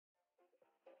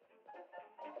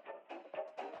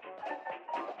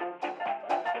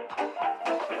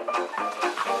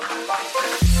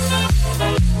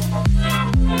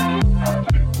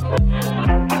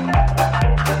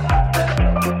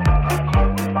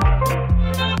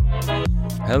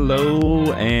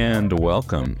Hello and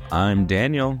welcome. I'm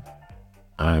Daniel.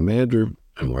 I'm Andrew,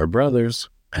 and we're brothers,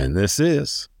 and this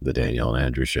is the Daniel and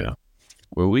Andrew Show,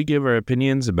 where we give our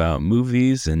opinions about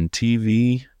movies and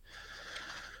TV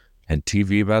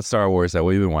about Star Wars that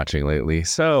we've been watching lately.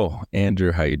 So,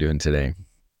 Andrew, how you doing today?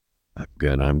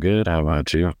 I'm good. How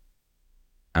about you?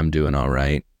 I'm doing all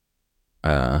right.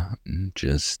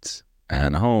 Just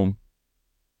at home.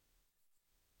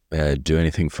 Do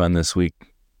anything fun this week?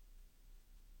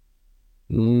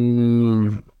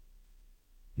 Not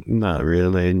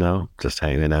really, no. Just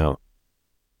hanging out.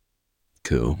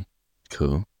 Cool.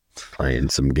 Playing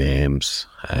some games.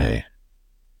 I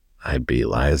beat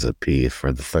Liza P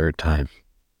for the third time.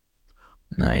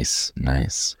 Nice. I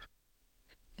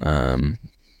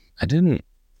didn't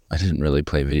really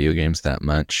play video games that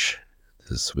much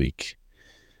this week.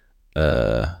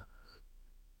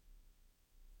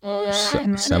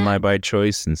 Semi by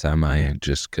choice and semi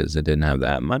just because I didn't have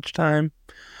that much time.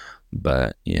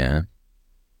 But yeah,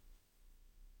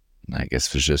 I guess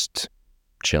it was just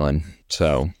chilling.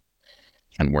 So,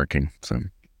 and working. So,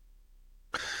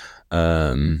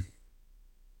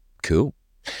 cool.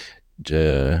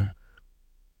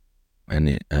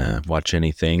 Watch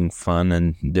anything fun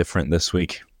and different this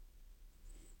week?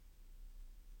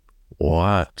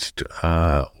 Watched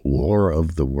War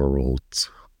of the Worlds.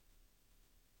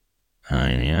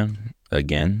 Yeah.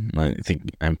 Again,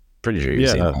 I'm pretty sure you've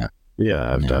seen that.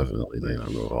 Yeah, I've definitely seen it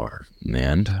before.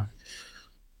 And?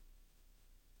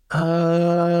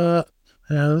 Yeah,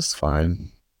 it was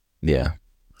fine. Yeah,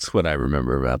 that's what I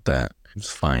remember about that. It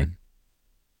was fine.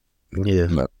 Yeah.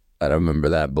 But I don't remember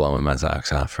that blowing my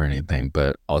socks off or anything.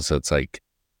 But also, it's like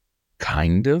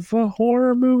kind of a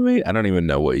horror movie. I don't even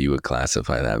know what you would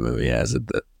classify that movie as.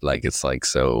 It's like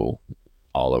so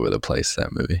all over the place,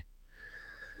 that movie.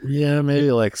 Yeah,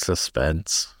 maybe like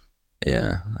suspense.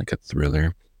 Yeah, like a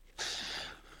thriller.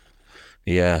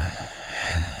 Yeah,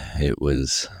 it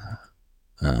was,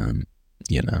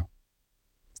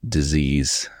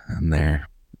 disease in there.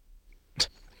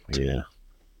 Yeah.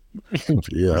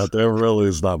 Yeah, there really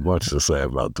is not much to say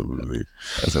about the movie.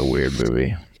 That's a weird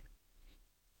movie.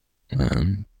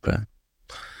 But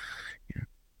yeah.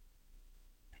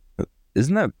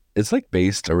 Isn't that, it's like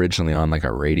based originally on like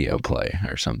a radio play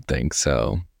or something.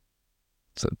 So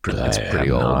it's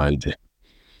pretty old.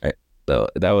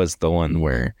 That was the one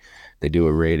where they did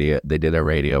a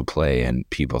radio play and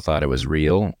people thought it was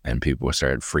real and people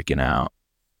started freaking out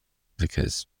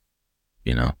because,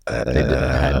 they hadn't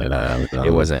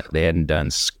done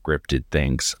scripted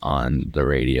things on the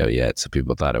radio yet. So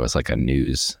people thought it was like a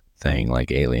news thing,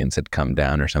 like aliens had come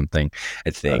down or something. I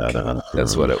think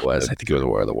that's what it was. I think it was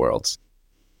War of the Worlds.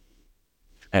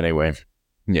 Anyway,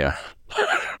 yeah.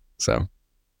 So,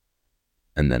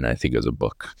 and then I think it was a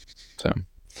book. So,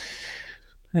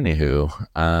 anywho,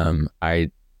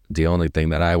 the only thing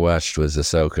that I watched was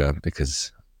Ahsoka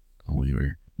because we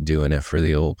were doing it for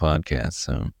the old podcast.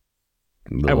 So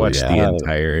I watched the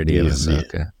entirety of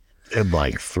Ahsoka in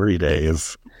like 3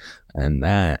 days, and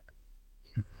that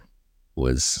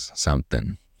was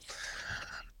something.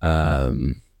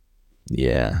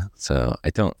 Yeah. So I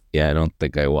don't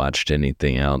think I watched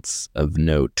anything else of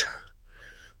note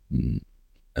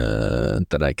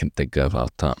that I can think of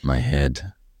off the top of my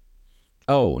head.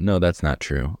 Oh, no, that's not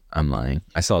true. I'm lying.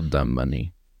 I saw Dumb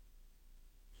Money.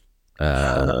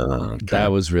 Okay.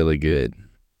 That was really good.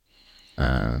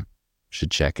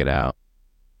 Should check it out.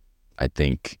 I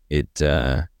think it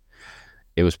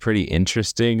was pretty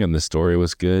interesting and the story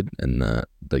was good and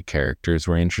the characters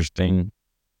were interesting.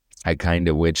 I kind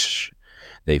of wish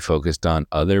they focused on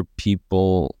other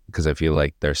people because I feel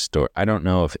like their story, I don't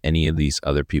know if any of these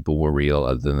other people were real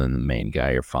other than the main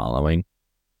guy you're following.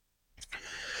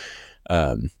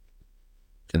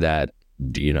 That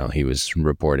he was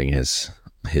reporting his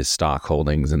stock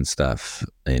holdings and stuff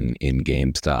in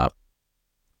GameStop,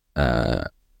 and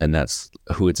that's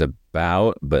who it's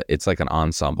about. But it's like an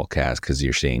ensemble cast because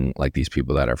you're seeing like these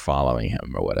people that are following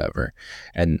him or whatever.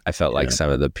 And I felt like some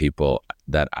of the people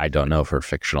that I don't know if are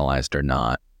fictionalized or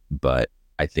not, but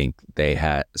I think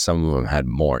some of them had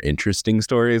more interesting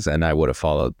stories, and I would have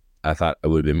followed. I thought it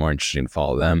would have been more interesting to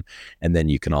follow them. And then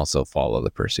you can also follow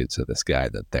the pursuits of this guy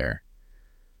that they're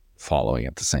following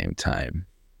at the same time.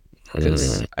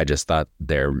 Because I just thought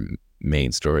their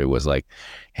main story was like,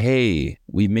 hey,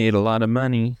 we made a lot of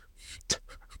money.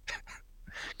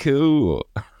 Cool.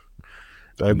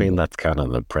 I mean, that's kind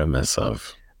of the premise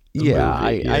of the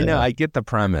movie. I know. I get the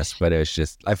premise, but it's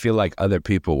just, I feel like other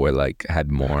people were like, had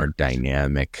more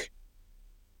dynamic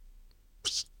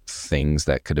things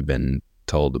that could have been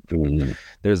told.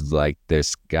 There's like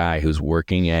this guy who's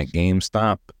working at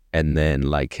GameStop and then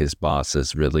like his boss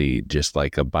is really just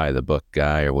like a by the book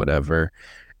guy or whatever,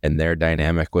 and their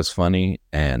dynamic was funny,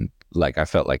 and like I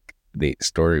felt like the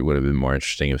story would have been more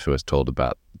interesting if it was told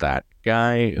about that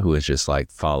guy who was just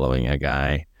like following a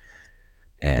guy,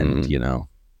 and you know,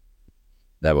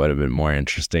 that would have been more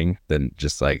interesting than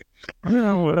just like,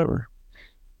 whatever.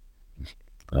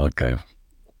 Okay.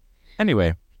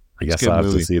 Anyway, I guess I'll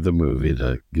have to see the movie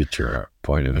to get your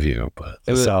point of view, but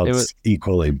it sounds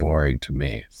equally boring to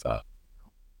me. So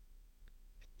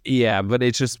yeah, but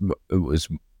it was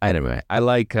anyway. I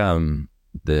like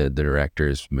the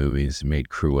director's movies. He made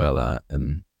Cruella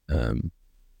and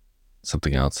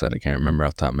something else that I can't remember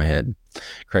off the top of my head.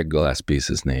 Craig Gillespie's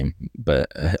his name,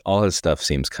 but all his stuff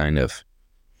seems kind of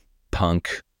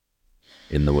punk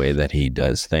in the way that he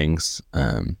does things.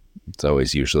 It's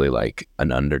always usually like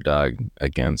an underdog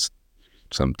against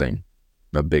something,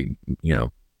 a big,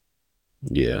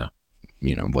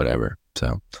 whatever.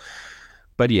 So,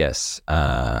 but yes,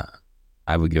 I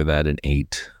would give that an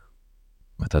 8.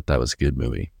 I thought that was a good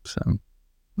movie, so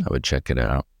I would check it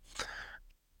out.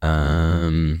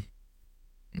 All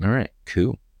right,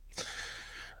 cool.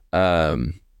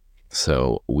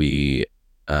 So we,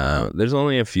 there's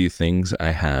only a few things I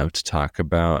have to talk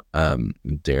about.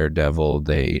 Daredevil,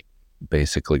 they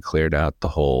basically cleared out the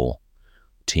whole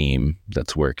team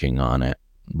that's working on it.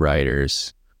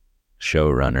 Writers,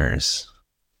 showrunners,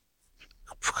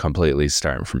 completely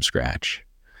starting from scratch.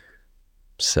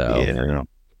 So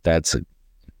that's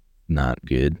not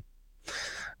good.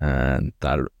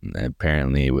 Thought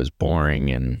apparently it was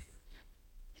boring and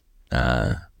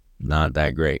not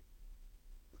that great.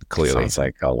 Clearly, sounds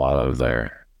like a lot of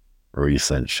their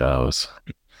recent shows.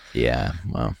 Yeah,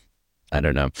 well, I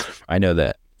don't know. I know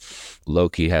that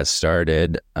Loki has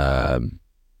started, and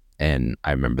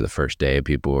I remember the first day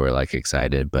people were like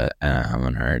excited, but I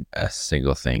haven't heard a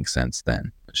single thing since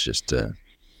then. It's just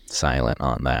silent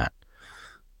on that.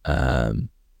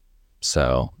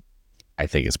 So I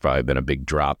think it's probably been a big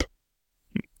drop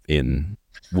in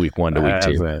week 1 to week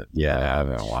 2. Yeah, I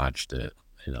haven't watched it.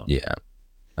 Yeah.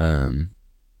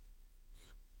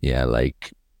 Yeah,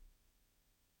 like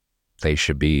they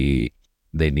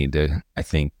need to, I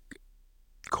think,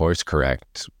 course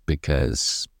correct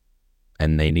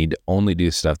and they need to only do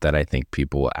stuff that I think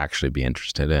people will actually be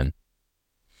interested in.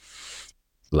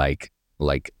 Like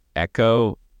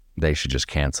Echo, they should just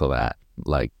cancel that.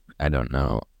 Like, I don't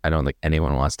know. I don't think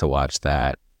anyone wants to watch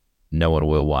that. No one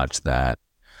will watch that.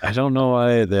 I don't know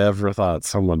why they ever thought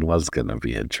someone was going to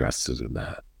be interested in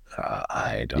that.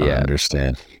 I don't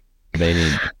understand.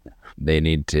 They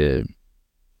need to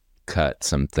cut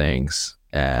some things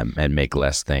and make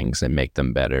less things and make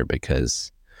them better,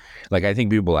 because like I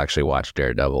think people actually watch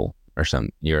Daredevil or some,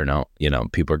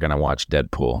 people are going to watch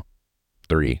Deadpool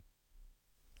 3.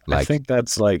 I think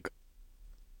that's like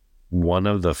one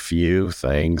of the few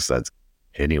things that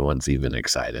anyone's even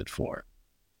excited for.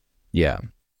 Yeah.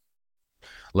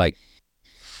 Like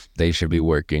they should be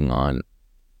working on,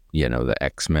 the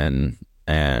X-Men,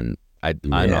 and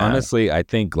honestly, I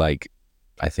think Blade,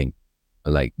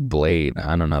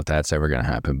 I don't know if that's ever going to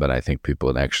happen, but I think people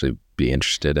would actually be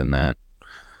interested in that.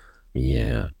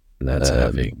 Yeah. That's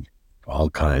having all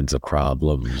kinds of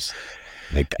problems.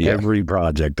 Like every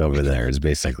project over there is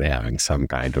basically having some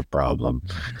kind of problem.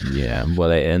 Yeah. Well,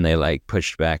 they like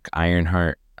pushed back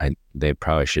Ironheart. They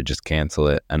probably should just cancel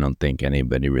it. I don't think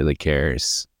anybody really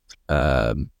cares.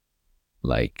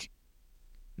 Like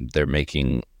they're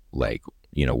making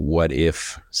What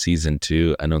If season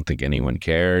 2. I don't think anyone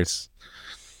cares.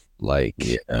 Like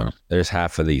there's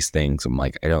half of these things. I'm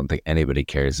like, I don't think anybody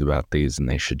cares about these, and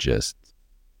they should just,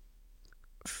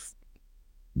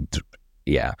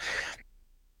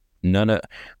 none of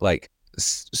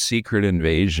Secret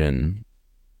Invasion,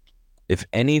 if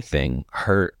anything,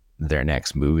 hurt their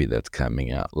next movie that's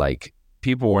coming out. Like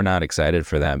people were not excited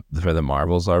for that, for the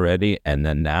Marvels already, and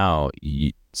then now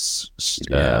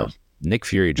Nick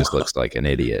Fury just looks like an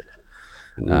idiot.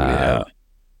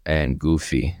 And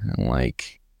goofy, and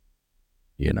like,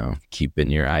 keeping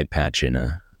your eye patch in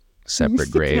a separate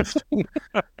grave.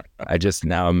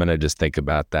 I'm gonna just think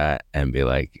about that and be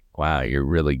like, wow, you're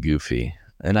really goofy.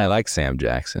 And I like Sam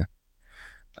Jackson.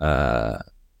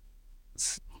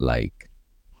 Like,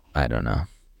 I don't know.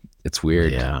 It's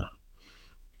weird. Yeah.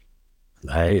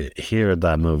 I hear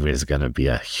that movie is going to be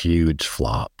a huge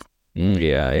flop.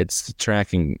 Yeah, it's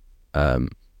tracking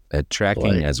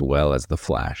as well as The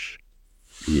Flash.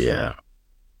 Yeah.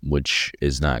 Which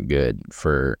is not good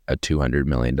for a $200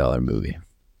 million movie.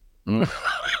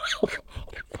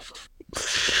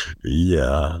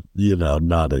 Yeah.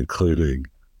 Not including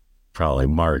probably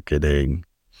marketing.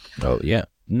 Oh, yeah.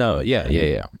 No,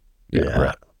 yeah.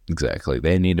 Right. Exactly.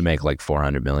 They need to make like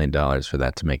 $400 million for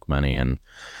that to make money, and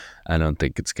I don't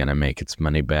think it's gonna make its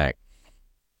money back.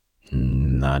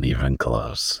 Not even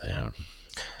close. Yeah.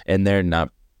 And they're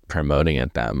not promoting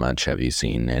it that much. Have you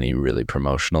seen any really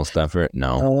promotional stuff for it?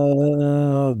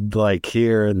 No. Like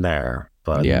here and there,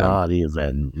 but not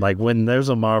even like when there's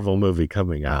a Marvel movie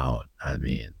coming out. I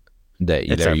mean,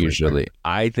 they're usually.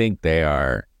 I think they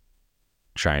are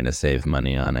trying to save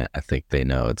money on it. I think they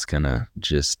know it's gonna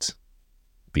just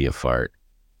be a fart.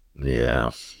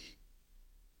 Yeah.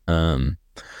 I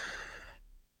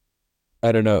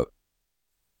don't know.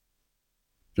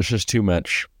 There's just too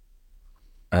much.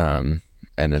 And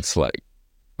it's like,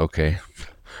 okay.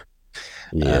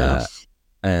 Yeah.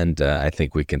 And I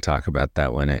think we can talk about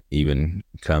that when it even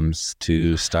comes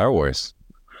to Star Wars.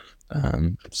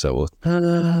 So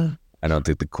I don't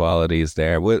think the quality is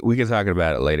there. We can talk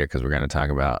about it later because we're going to talk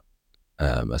about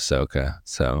Ahsoka.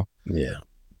 So yeah.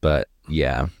 But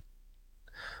yeah,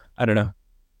 I don't know.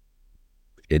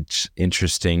 It's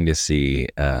interesting to see.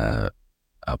 I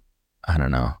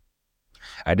don't know.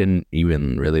 I didn't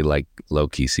even really like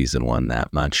Loki season 1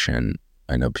 that much, and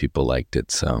I know people liked it,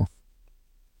 so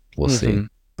we'll see.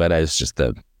 But it's just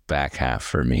the back half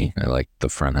for me. I like the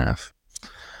front half.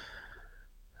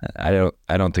 I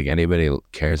don't think anybody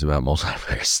cares about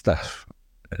multiverse stuff.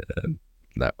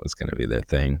 That was going to be their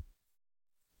thing.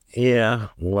 Yeah,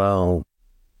 well,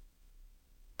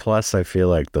 plus I feel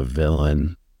like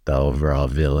the overall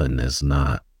villain is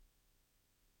not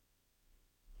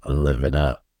living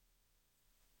up.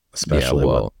 Especially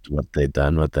what they've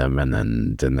done with them, and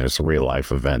then there's real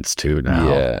life events too now.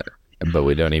 Yeah, but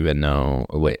we don't even know.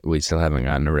 We still haven't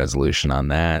gotten a resolution on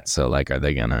that. So, like, are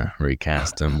they gonna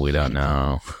recast him? We don't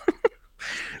know.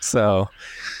 So,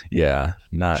 yeah,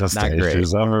 not great.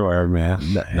 Issues everywhere, man.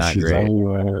 Not great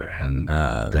everywhere, and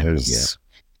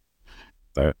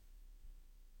but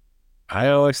I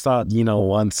always thought,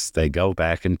 once they go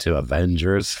back into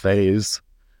Avengers phase,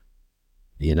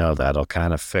 that'll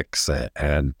kind of fix it,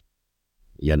 and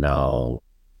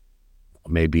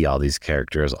maybe all these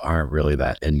characters aren't really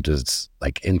that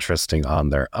interesting on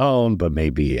their own, but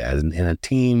maybe in a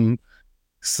team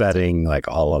setting, like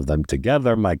all of them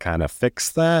together might kind of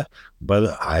fix that.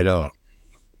 But I don't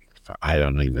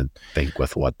even think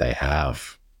with what they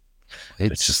have,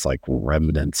 it's just like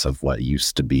remnants of what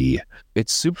used to be.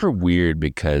 It's super weird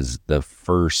because the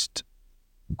first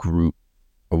group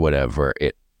or whatever,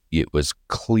 it was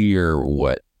clear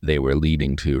what they were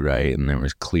leading to, right? And there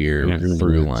was clear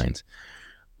through lines.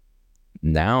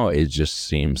 Now it just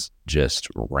seems just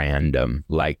random.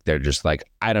 Like they're just like,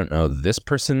 I don't know, this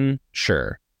person,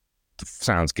 sure,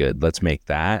 sounds good, let's make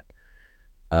that.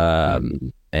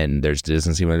 And there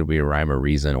doesn't seem to be a rhyme or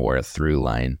reason or a through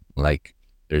line. Like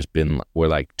we're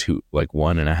like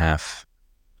 1.5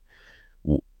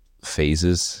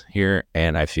 phases here,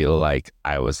 and I feel like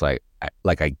I was like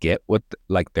I get what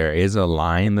there is a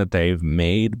line that they've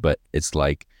made, but it's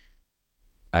like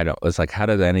it's like, how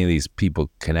does any of these people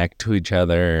connect to each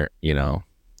other? It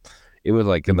was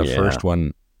like in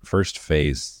the first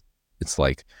phase, it's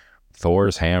like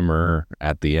Thor's hammer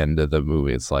at the end of the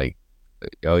movie. It's like,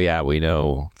 oh yeah, we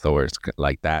know Thor's,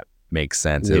 like that makes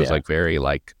sense. It was like very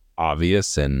like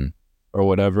obvious or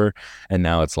whatever. And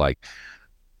now it's like,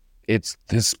 it's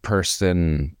this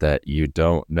person that you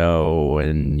don't know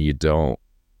and you don't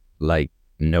like,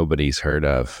 nobody's heard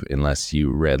of unless you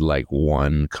read like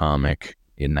one comic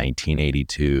in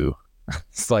 1982.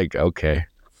 It's like, okay.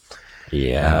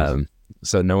 Yeah.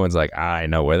 So no one's like, I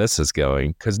know where this is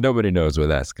going, because nobody knows where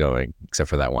that's going except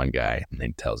for that one guy, and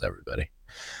he tells everybody.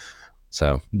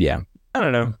 So yeah, I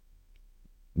don't know.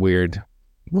 Weird.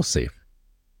 We'll see.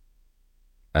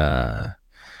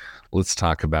 Let's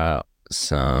talk about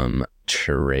some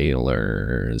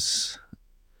trailers.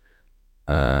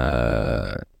 Let's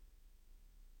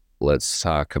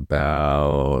talk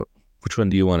about, which one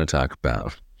do you want to talk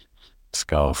about? Let's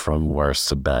go from worst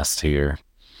to best here.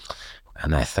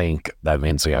 And I think that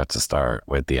means we have to start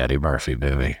with the Eddie Murphy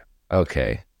movie.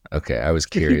 Okay. I was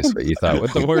curious what you thought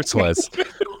what the worst was.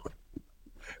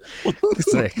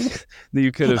 It's like,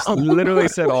 you could have literally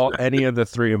said any of the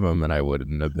three of them and I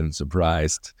wouldn't have been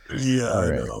surprised. Yeah, all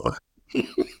right. I know.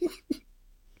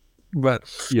 But,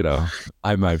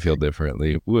 I might feel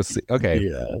differently. We'll see. Okay.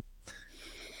 Yeah.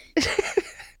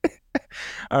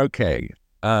 Okay.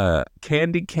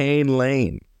 Candy Cane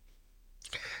Lane.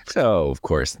 So, of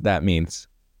course, that means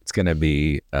it's going to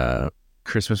be a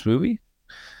Christmas movie.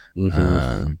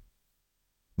 What'd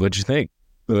you think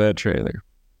of that trailer?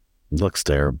 Looks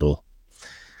terrible.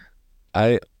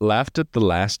 I laughed at the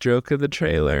last joke of the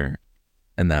trailer,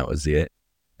 and that was it.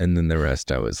 And then the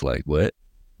rest I was like, what?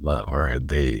 Or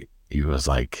he was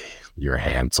like, you're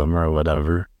handsome or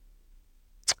whatever.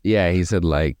 Yeah, he said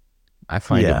like, I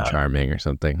find him Yeah. charming or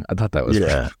something. I thought that was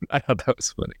Yeah. I thought that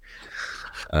was funny.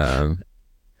 Um, I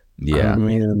yeah,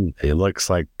 mean, it looks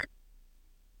like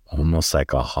almost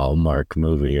like a Hallmark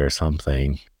movie or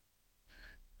something.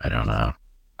 I don't know.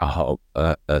 a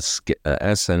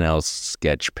SNL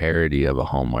sketch parody of a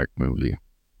Hallmark movie.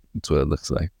 That's what it looks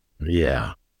like.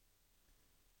 Yeah.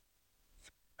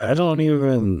 I don't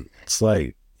even, it's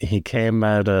like he came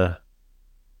out of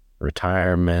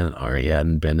retirement or he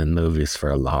hadn't been in movies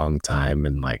for a long time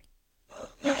and like,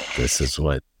 this is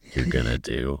what you're going to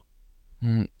do.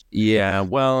 Yeah,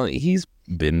 well, he's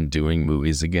been doing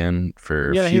movies again for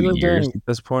a Yeah, few he's been years doing, at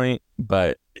this point,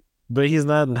 but he's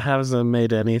not, hasn't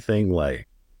made anything like,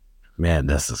 man,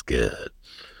 this is good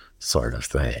sort of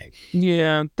thing.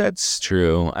 yeah, that's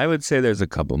true. I would say there's a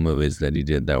couple movies that he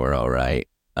did that were all right.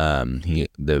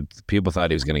 The people thought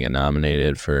he was going to get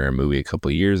nominated for a movie a couple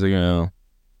years ago,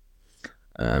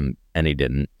 and he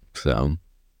didn't. So,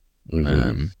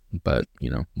 but you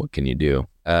know, what can you do?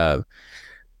 I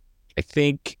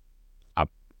think I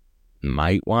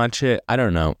might watch it. I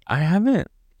don't know. I haven't.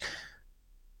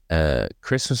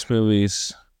 Christmas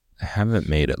movies. I haven't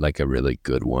made it like a really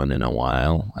good one in a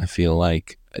while. I feel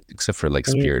like, except for like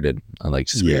Spirited. I like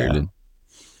Spirited.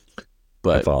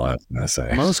 But that's all I was gonna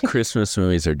say. Most Christmas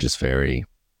movies are just very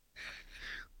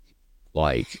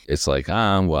like, it's like,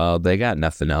 well, they got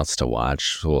nothing else to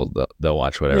watch, so they'll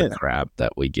watch whatever crap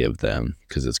that we give them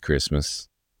because it's Christmas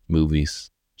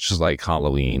movies. It's just like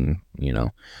Halloween, you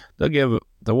know. They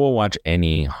will watch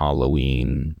any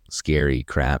Halloween scary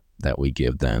crap that we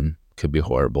give them. Could be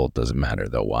horrible, doesn't matter.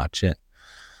 They'll watch it.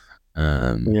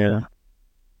 Yeah.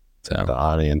 So the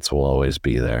audience will always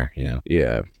be there. Yeah.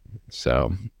 Yeah.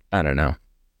 So I don't know.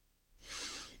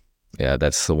 Yeah,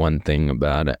 that's the one thing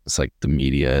about it. It's like the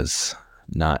media is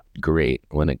not great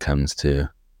when it comes to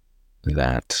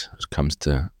that. It comes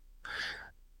to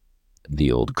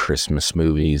the old Christmas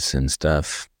movies and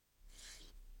stuff.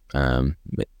 I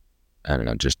don't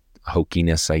know, just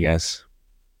hokiness, I guess.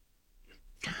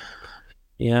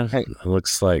 Yeah, it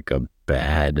looks like a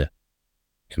bad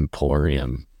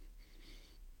Emporium.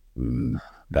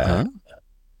 Bad.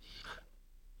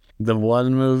 The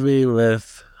one movie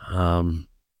with I'm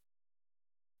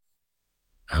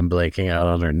blanking out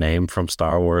on her name from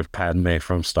Star Wars, Padme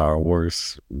from Star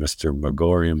Wars, Mr.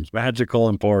 Megorium's Magical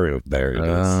Emporium. There it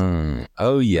is.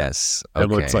 Oh, yes. Okay. It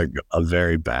looks like a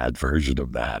very bad version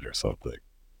of that or something.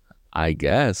 I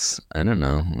guess. I don't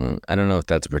know. I don't know if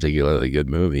that's a particularly good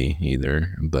movie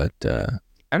either, but I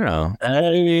don't know.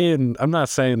 I mean, I'm not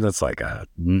saying that's like a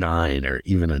 9 or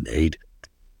even an 8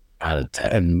 out of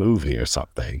 10 movie or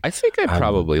something. I think I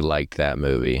probably liked that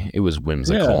movie. It was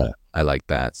whimsical. Yeah. I like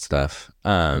that stuff.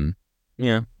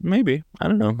 Yeah, maybe. I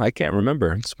don't know. I can't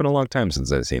remember. It's been a long time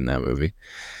since I've seen that movie.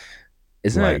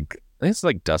 Isn't like, it's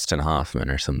like Dustin Hoffman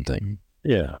or something.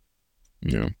 Yeah.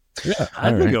 Yeah. Yeah.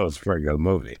 I think it was a pretty good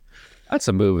movie. That's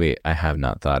a movie I have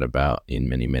not thought about in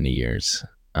many, many years.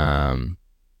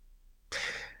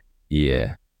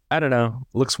 Yeah. I don't know.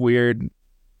 Looks weird.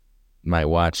 Might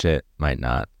watch it, might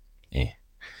not.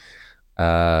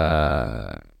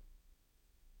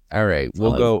 All right,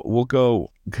 we'll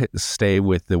go stay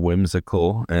with the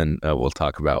whimsical, and we'll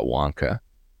talk about Wonka.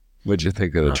 What'd you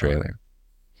think of the trailer?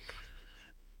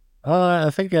 I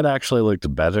think it actually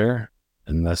looked better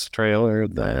in this trailer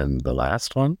than the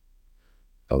last one.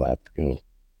 So that's cool.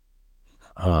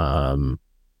 I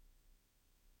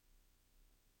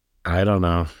don't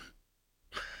know.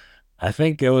 I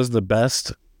think it was the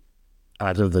best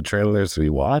out of the trailers we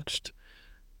watched.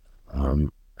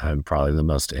 I'm probably the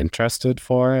most interested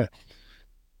for it.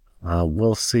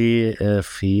 We'll see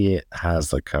if he has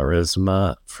the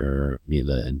charisma for me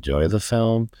to enjoy the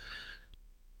film.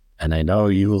 And I know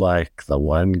you like the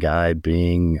one guy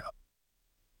being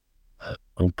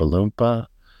Oompa Loompa,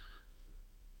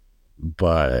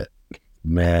 but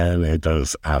man, it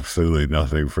does absolutely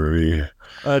nothing for me.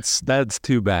 That's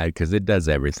too bad because it does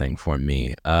everything for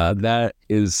me. That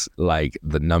is like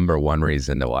the number one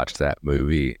reason to watch that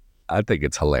movie. I think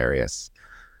it's hilarious.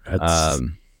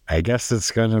 I guess it's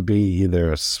going to be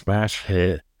either a smash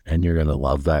hit and you're going to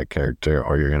love that character,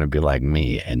 or you're going to be like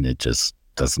me and it just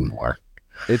doesn't work.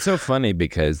 It's so funny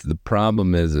because the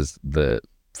problem is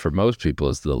for most people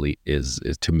is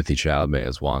Timothy Chalamet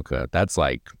as Wonka.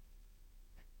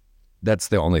 That's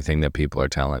the only thing that people are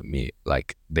telling me.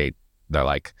 Like they're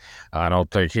like, I don't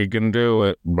think he can do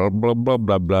it. Blah blah blah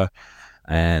blah blah.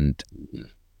 And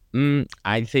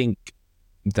I think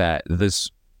that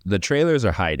the trailers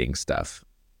are hiding stuff.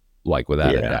 like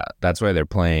without a doubt. That's why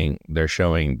they're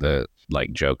showing the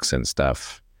like jokes and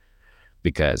stuff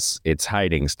because it's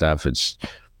hiding stuff. It's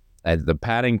the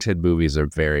Paddington movies are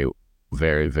very,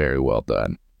 very, very well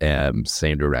done.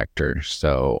 Same director.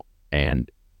 So, and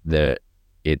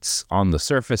it's on the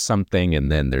surface something,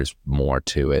 and then there's more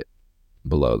to it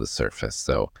below the surface.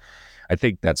 So I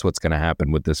think that's what's going to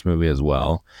happen with this movie as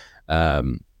well.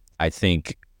 I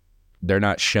think they're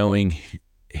not showing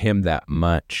him that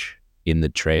much in the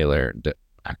trailer, the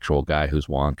actual guy who's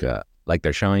Wonka. Like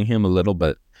they're showing him a little,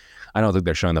 but I don't think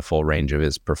they're showing the full range of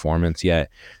his performance yet.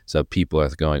 So people are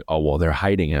going, oh, well, they're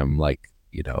hiding him. Like,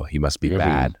 he must be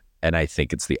bad. And I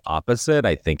think it's the opposite.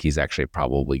 I think he's actually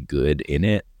probably good in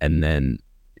it. And then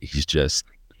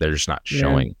they're just not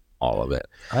showing all of it.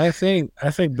 I think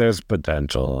there's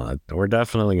potential. We're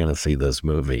definitely going to see this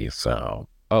movie. So,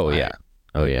 oh yeah.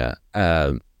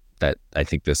 That I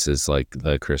think this is like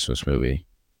the Christmas movie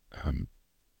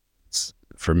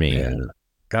for me. Yeah.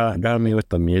 Got me with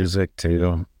the music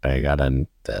too. They got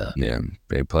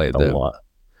they played the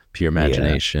Pure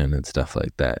Imagination and stuff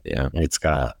like that. Yeah, it's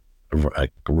got a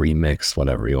remix,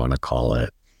 whatever you want to call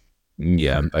it.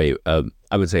 Yeah, I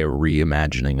would say a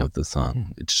reimagining of the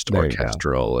song. It's just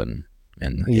orchestral and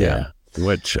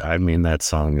which I mean that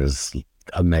song is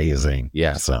amazing.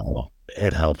 Yeah, so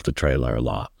it helped the trailer a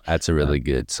lot. That's a really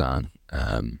good song.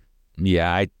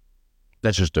 That's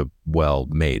just a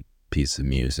well-made piece of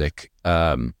music.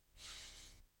 I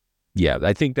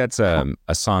think that's a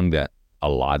song that a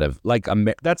lot of like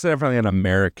that's definitely an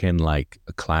American like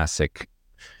a classic.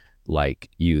 Like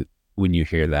when you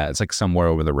hear that, it's like Somewhere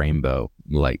Over the Rainbow.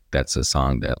 Like that's a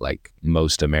song that like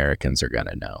most Americans are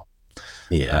gonna know.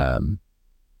 Yeah.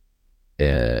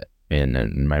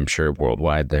 And I'm sure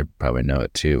worldwide they probably know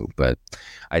it too. But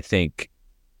I think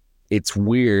it's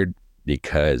weird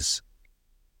because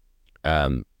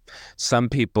some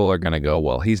people are gonna go,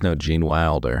 well, he's no Gene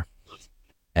Wilder.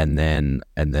 And then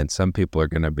some people are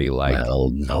going to be like, well,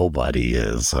 nobody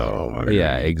is. So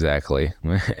yeah, exactly.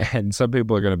 And some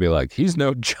people are going to be like, he's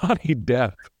no Johnny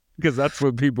Depp, because that's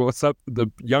what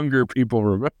the younger people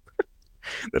remember.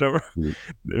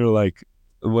 They're like,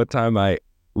 what time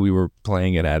we were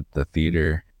playing it at the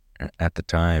theater at the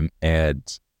time, and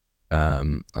I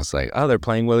was like, oh, they're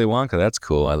playing Willy Wonka. That's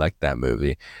cool. I like that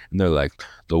movie. And they're like,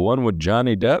 the one with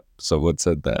Johnny Depp? Someone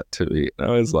said that to me. And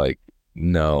I was like,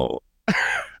 no.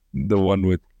 The one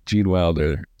with Gene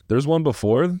Wilder. There's one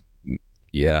before.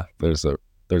 Yeah, there's an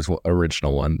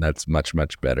original one that's much,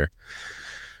 much better.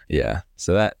 Yeah,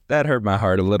 so that hurt my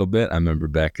heart a little bit. I remember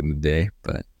back in the day,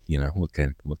 but what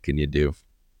can you do?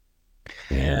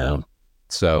 Yeah.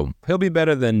 So he'll be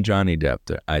better than Johnny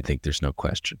Depp. I think there's no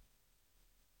question.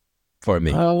 For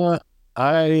me, I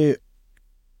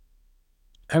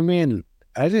mean,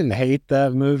 I didn't hate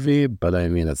that movie, but I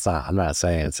mean, I'm not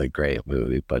saying it's a great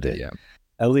movie, but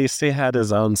at least he had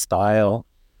his own style.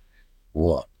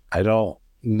 Well, I don't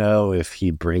know if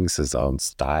he brings his own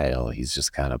style. He's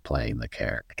just kind of playing the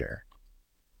character.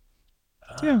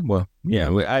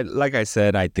 Like I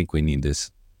said, I think we need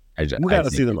this. We got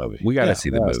to see the movie. We got to see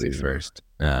the movie first.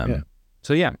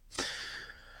 So yeah.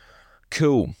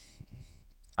 Cool.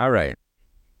 All right.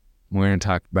 We're going to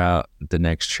talk about the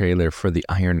next trailer for the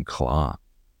Iron Claw.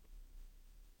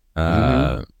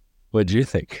 What'd you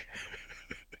think?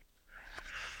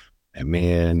 I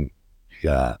mean,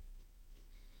 Zac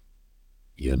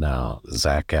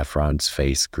Efron's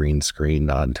face green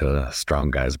screened onto a strong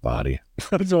guy's body.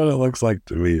 That's what it looks like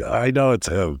to me. I know it's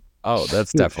him. Oh,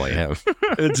 that's definitely him.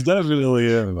 It's definitely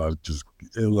him.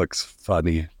 It looks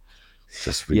funny.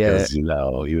 Just because,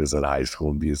 he was in High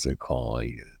School Musical.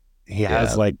 He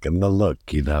has like the look,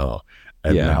 and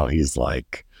now he's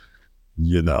like,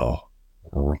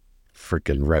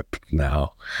 freaking ripped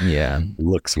now. Yeah.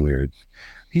 Looks weird.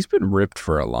 He's been ripped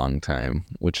for a long time,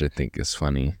 which I think is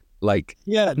funny. Like,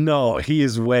 he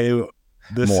is way.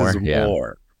 This more, is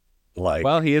more. Like,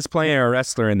 well, he is playing a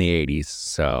wrestler in the 80s,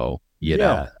 so or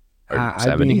 70s.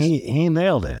 I mean, he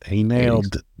nailed it. He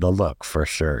nailed 80s. The look for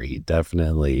sure. He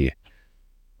definitely.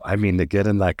 I mean, to get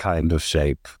in that kind of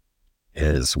shape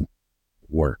is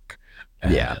work.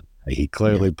 And he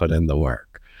clearly put in the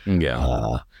work.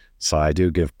 Yeah. So I do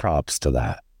give props to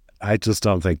that. I just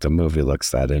don't think the movie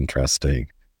looks that interesting.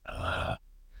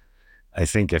 I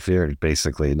think if you're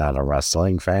basically not a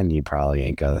wrestling fan, you probably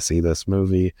ain't gonna see this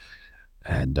movie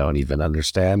and don't even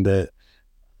understand it.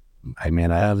 I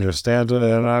mean, I understand it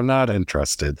and I'm not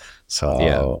interested.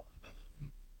 So,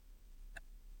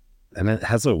 and it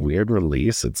has a weird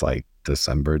release. It's like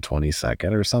December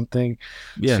 22nd or something.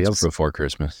 Yeah, it's before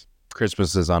Christmas.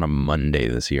 Christmas is on a Monday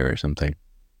this year or something.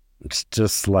 It's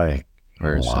just like,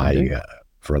 or why?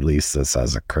 release this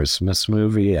as a Christmas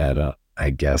movie. I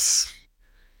guess,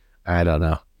 I don't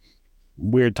know.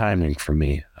 Weird timing for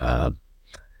me.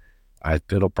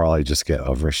 It'll probably just get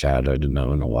overshadowed and no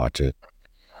one will watch it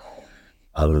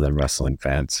other than wrestling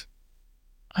fans.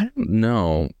 I don't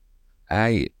know.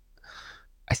 I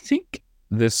think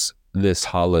this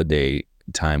holiday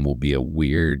time will be a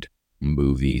weird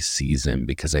movie season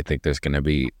because I think there's going to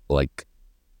be like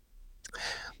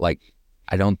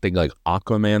I don't think like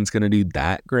Aquaman's going to do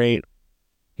that great.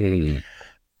 I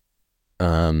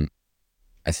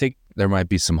think there might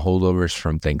be some holdovers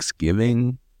from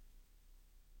Thanksgiving.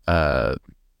 Yeah,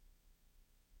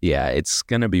 it's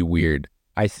going to be weird.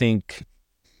 I think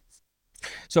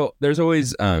so. There's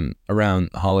always around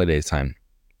holiday time,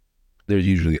 there's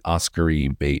usually Oscar-y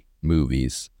bait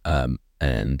movies,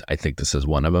 and I think this is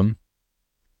one of them.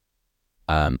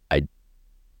 I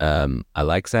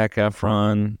like Zac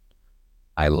Efron.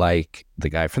 I like the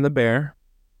guy from The Bear.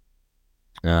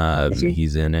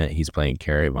 He's in it. He's playing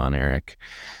Carrie Von Erich,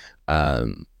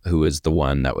 who is the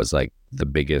one that was like the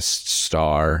biggest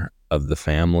star of the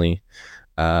family,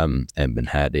 and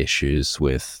had issues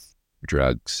with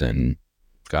drugs and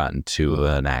got into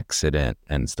an accident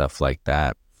and stuff like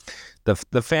that.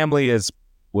 The family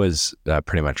was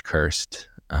pretty much cursed.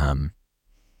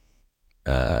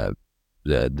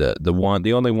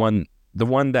 The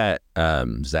one that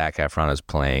Zac Efron is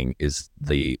playing is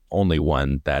the only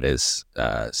one that is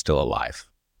still alive.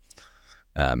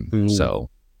 So,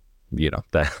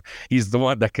 that he's the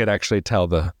one that could actually tell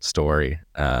the story.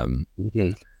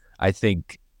 I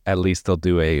think at least they'll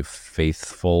do a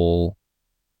faithful,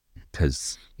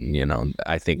 because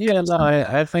I think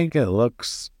I think it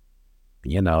looks,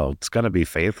 it's going to be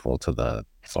faithful to the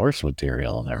source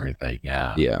material and everything.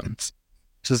 Yeah.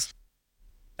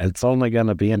 It's only going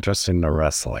to be interesting to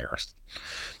wrestlers.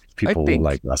 People who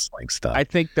like wrestling stuff. I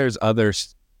think there's other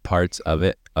parts of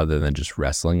it other than just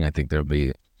wrestling. I think there'll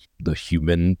be the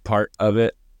human part of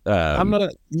it.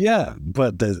 But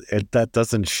that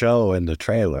doesn't show in the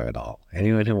trailer at all.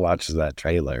 Anyone who watches that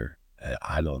trailer,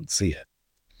 I don't see it.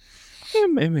 Yeah,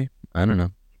 maybe. I don't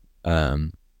know.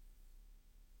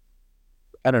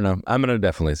 I don't know. I'm gonna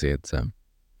definitely see it. So,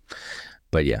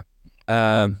 but yeah,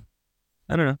 I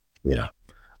don't know. Yeah,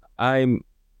 I'm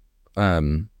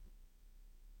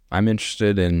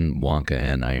interested in Wonka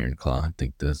and Iron Claw. I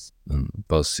think this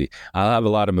both I'll have a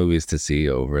lot of movies to see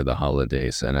over the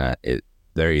holidays, and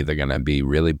they're either gonna be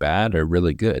really bad or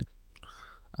really good.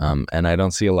 And I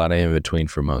don't see a lot of in between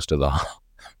for most of the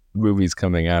movies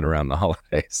coming out around the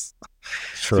holidays.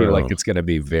 True. I feel like it's gonna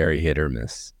be very hit or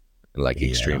miss,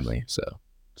 extremely.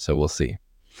 So we'll see.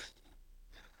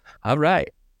 All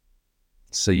right.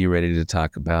 So you ready to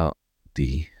talk about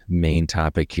the main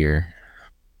topic here?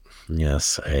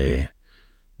 Yes, a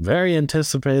very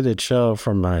anticipated show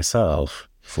from myself.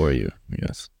 For you,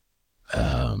 yes.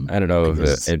 I don't know if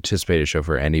an anticipated show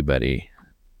for anybody,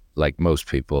 like most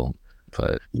people,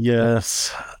 but...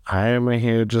 Yes, I am a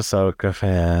huge Ahsoka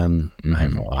fan. Mm-hmm.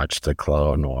 I've watched the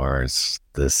Clone Wars.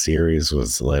 This series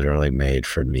was literally made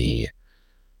for me.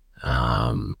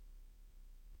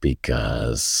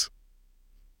 Because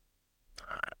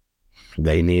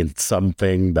they need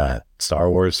something that Star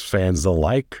Wars fans don't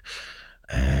like,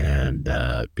 and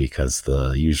because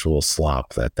the usual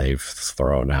slop that they've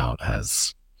thrown out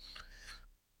has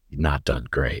not done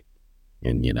great.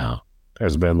 And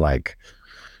there's been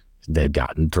they've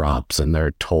gotten drops in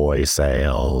their toy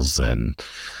sales and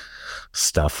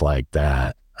stuff like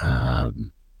that.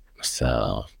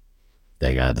 So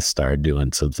they got to start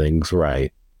doing some things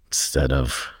right instead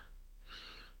of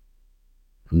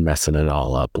messing it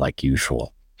all up like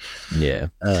usual. Yeah.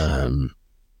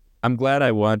 I'm glad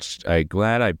I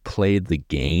played the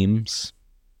games,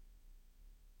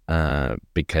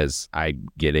 because I'm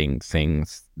getting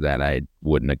things that I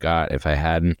wouldn't have got if I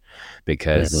hadn't.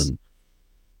 Because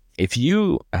if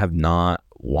you have not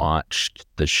watched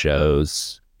the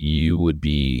shows, you would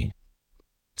be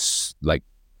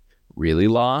really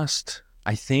lost,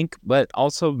 I think, but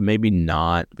also maybe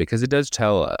not, because it does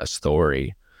tell a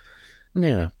story.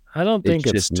 Yeah, I don't think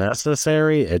it's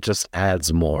necessary. It just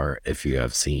adds more if you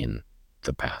have seen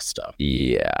the past stuff.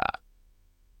 Yeah.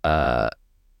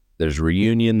 There's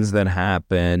reunions that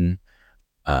happen,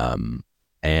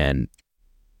 and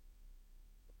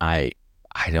I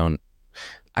don't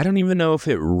even know if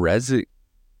it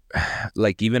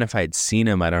even if I'd seen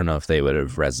them, I don't know if they would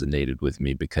have resonated with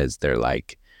me, because they're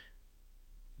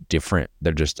different.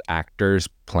 They're just actors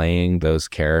playing those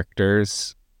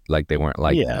characters. They weren't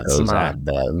it's not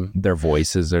them. Their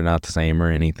voices are not the same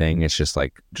or anything. It's just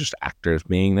just actors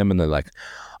being them, and they're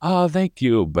oh, thank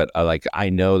you. But I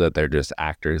know that they're just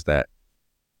actors that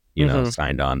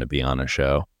signed on to be on a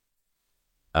show.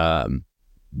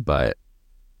 But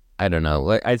I don't know.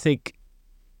 Like, I think,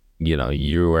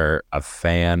 you were a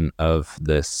fan of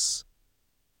this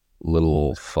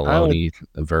little Filoni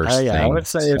verse thing. I would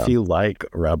say so. if you like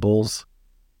Rebels,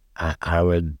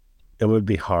 it would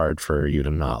be hard for you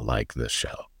to not like this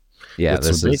show. Yeah, this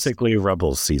is basically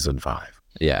Rebels season 5.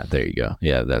 Yeah, there you go.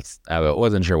 Yeah, I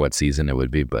wasn't sure what season it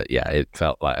would be, but yeah, it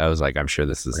felt like, I was like, I'm sure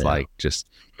this is like just,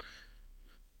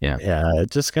 yeah. Yeah,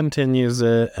 it just continues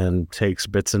it and takes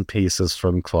bits and pieces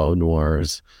from Clone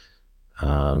Wars,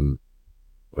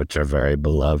 which are very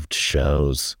beloved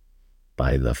shows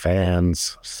by the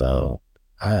fans. So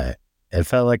it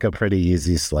felt like a pretty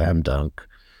easy slam dunk.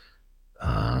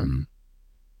 I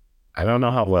don't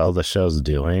know how well the show's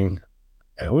doing.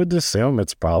 I would assume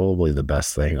it's probably the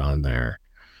best thing on their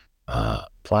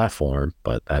platform,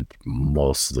 but that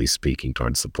mostly speaking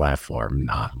towards the platform,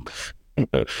 not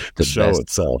the show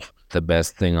itself. The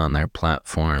best thing on their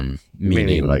platform,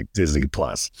 meaning like Disney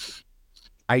Plus.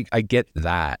 I get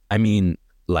that. I mean,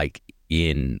 like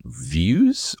in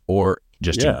views or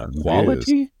just in quality?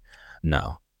 Views.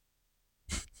 No.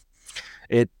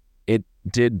 It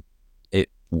did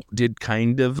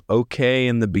kind of okay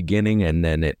in the beginning, and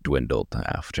then it dwindled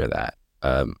after that.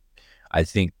 I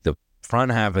think the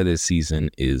front half of this season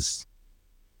is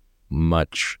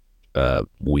much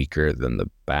weaker than the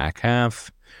back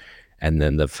half, and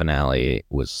then the finale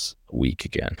was weak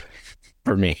again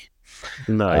for me.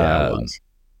 No, yeah, it was.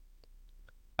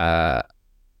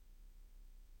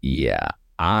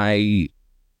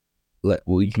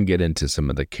 We can get into some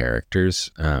of the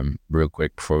characters real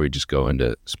quick before we just go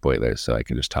into spoilers, so I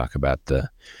can just talk about the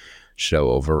show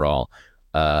overall.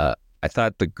 I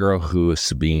thought the girl who was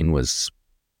Sabine was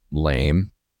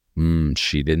lame.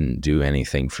 She didn't do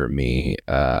anything for me.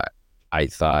 I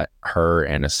thought her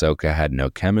and Ahsoka had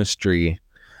no chemistry,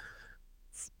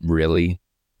 really.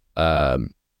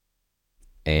 And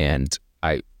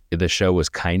the show was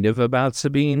kind of about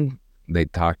Sabine. They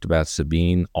talked about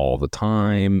Sabine all the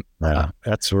time. Yeah,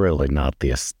 that's really not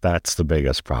that's the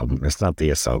biggest problem. It's not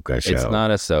the Ahsoka show. It's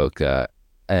not Ahsoka.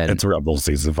 And it's Rebels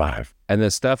season 5. And the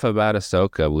stuff about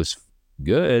Ahsoka was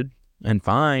good and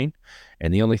fine.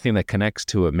 And the only thing that connects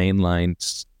to a mainline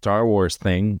Star Wars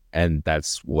thing, and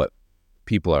that's what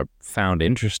people are found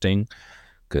interesting,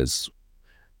 because,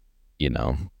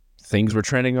 things were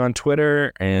trending on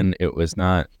Twitter, and it was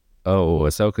not, oh,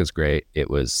 Ahsoka's great. It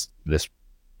was this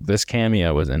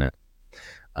cameo was in it.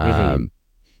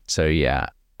 So yeah.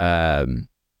 I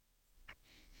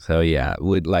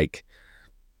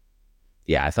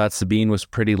thought Sabine was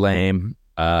pretty lame.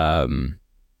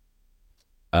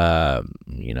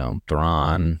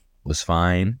 Thrawn was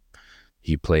fine.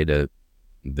 He played a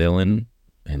villain,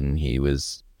 and he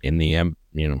was in the I'm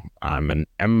an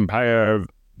Empire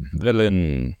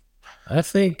villain. I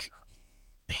think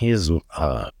he's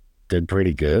did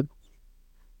pretty good.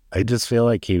 I just feel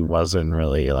like he wasn't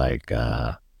really he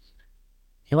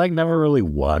never really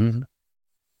won.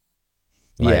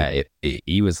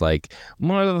 He was like,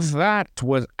 well, that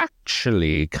was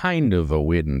actually kind of a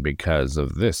win because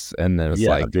of this, and then it's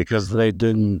because they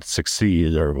didn't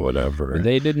succeed or whatever.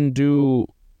 They got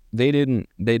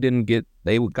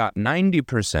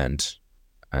 90%,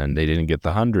 and they didn't get the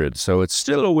 100, so it's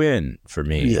still a win for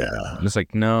me. Yeah, and it's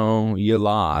like, no, you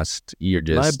lost. You're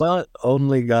just, my butt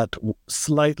only got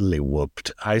slightly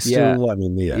whooped. I still won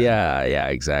in the end. Yeah,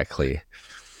 exactly.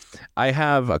 I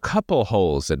have a couple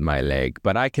holes in my leg,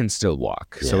 but I can still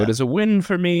walk. Yeah. So it is a win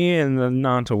for me and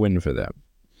not a win for them.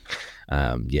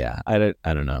 I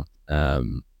don't know.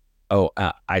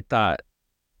 I thought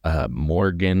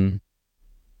Morgan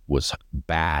was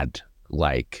bad.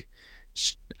 Like,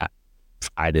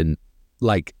 I didn't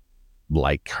like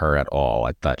her at all.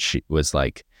 I thought she was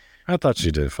like, I thought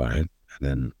she did fine. And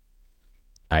then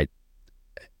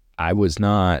was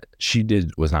not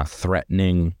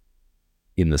threatening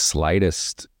in the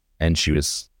slightest, and she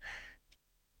was,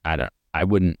 I don't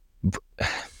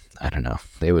know.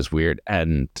 It was weird.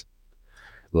 And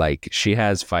like, she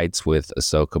has fights with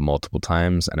Ahsoka multiple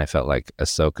times, and I felt like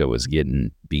Ahsoka was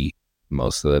getting beat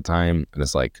most of the time. And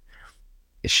it's like,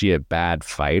 is she a bad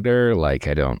fighter? Like,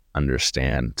 I don't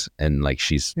understand. And like,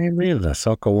 she's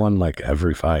Ahsoka won like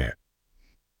every fight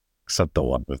except the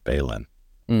one with Baylan.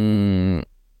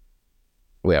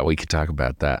 Well, we could talk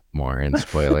about that more in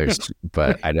spoilers,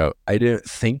 but I didn't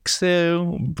think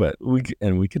so, but we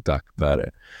could talk about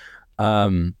it.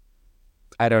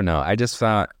 I don't know.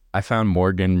 I found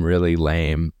Morgan really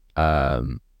lame.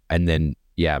 And then,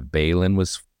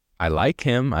 Baylan I like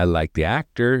him. I like the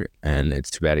actor, and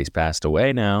it's too bad he's passed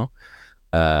away now.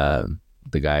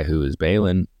 The guy who is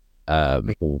Baylan.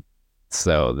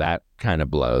 So that kind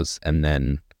of blows. And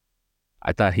then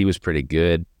I thought he was pretty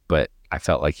good, but I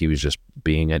felt like he was just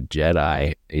being a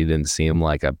Jedi. He didn't seem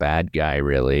like a bad guy,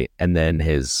 really. And then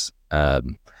his They're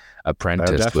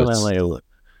apprentice definitely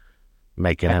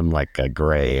making him like a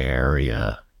gray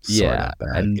area sort of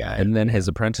bad guy. And then his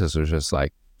apprentice was just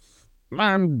like,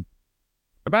 I'm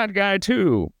a bad guy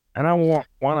too, and I want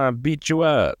to beat you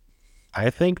up. I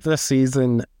think the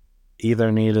season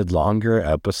either needed longer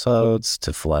episodes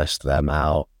to flesh them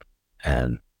out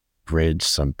and bridge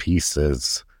some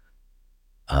pieces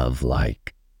of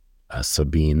like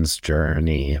Sabine's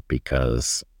journey,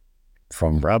 because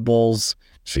from Rebels,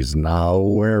 she's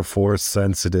nowhere force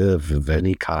sensitive of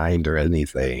any kind or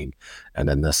anything. And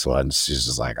in this one, she's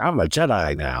just like, I'm a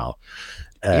Jedi now.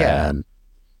 And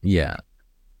I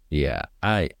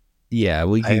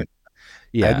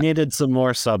needed some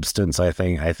more substance, I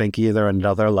think. I think either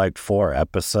another like 4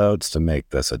 episodes to make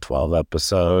this a 12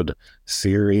 episode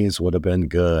series would have been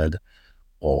good,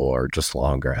 or just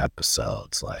longer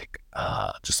episodes, like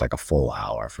just like a full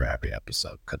hour for every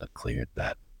episode could have cleared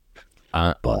that.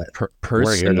 But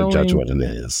we're here to judge what it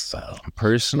is. So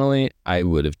personally, I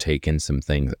would have taken some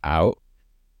things out,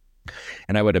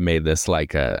 and I would have made this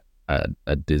like a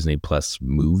Disney Plus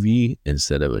movie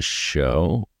instead of a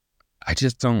show. I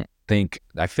just don't think,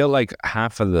 I feel like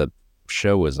half of the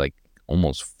show was like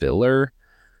almost filler.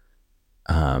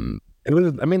 It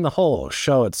was, I mean, the whole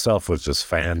show itself was just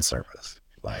fan service,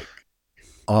 like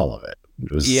all of it.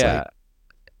 It was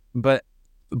but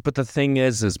the thing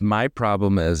is my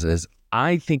problem is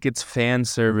I think it's fan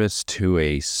service to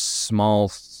a small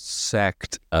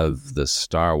sect of the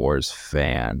Star Wars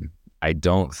fan. I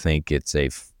don't think it's a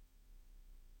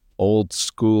old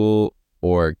school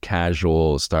or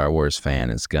casual Star Wars fan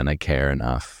is gonna care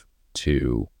enough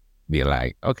to be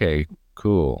like, okay,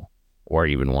 cool, or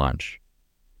even watch.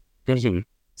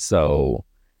 So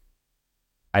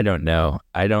I don't know.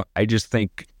 I just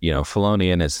think,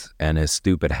 Filoni and his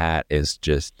stupid hat is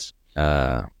just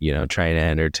trying to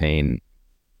entertain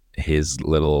his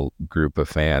little group of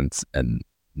fans and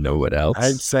no one else.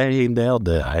 I'd say he nailed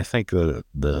it. I think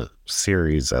the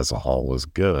series as a whole was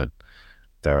good.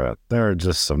 There are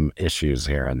just some issues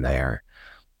here and there.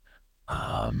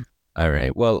 All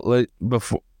right. Well,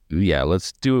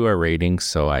 let's do our ratings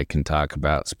so I can talk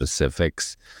about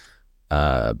specifics.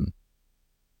 So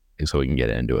we can get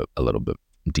into it a little bit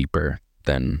deeper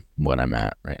than what I'm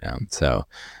at right now. So,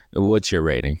 what's your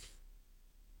rating?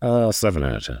 7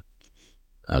 out of 10.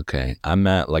 Okay, I'm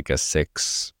at like a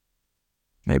 6,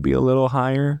 maybe a little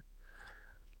higher.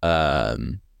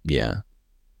 Yeah,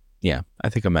 I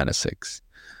think I'm at a 6.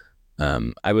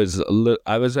 I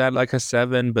was at like a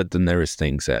 7, but then there was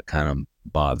things that kind of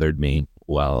bothered me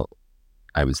while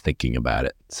I was thinking about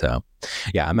it. So,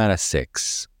 yeah, I'm at a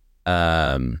 6.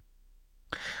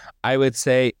 I would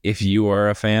say if you are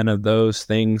a fan of those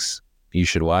things, you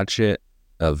should watch it,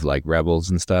 of like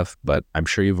Rebels and stuff, but I'm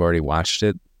sure you've already watched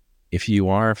it. If you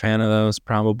are a fan of those,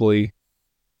 probably.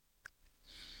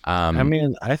 I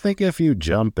mean, I think if you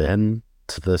jump in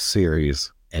to the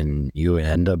series and you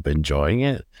end up enjoying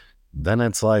it, then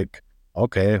it's like,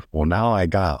 okay, well, now I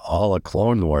got all of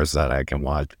Clone Wars that I can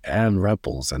watch and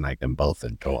Rebels, and I can both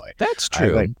enjoy. That's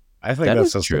true. I think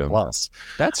that's just a plus.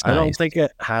 That's nice. I don't think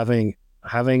having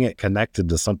it connected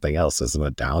to something else isn't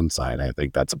a downside. I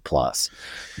think that's a plus.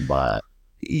 But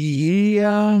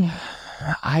yeah,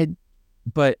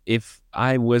 but if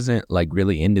I wasn't like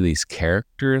really into these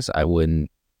characters, I wouldn't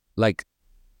like.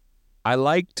 I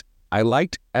liked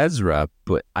Ezra,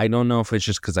 but I don't know if it's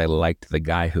just because I liked the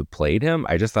guy who played him.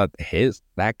 I just thought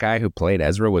that guy who played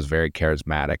Ezra was very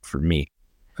charismatic for me.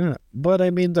 But I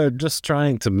mean, they're just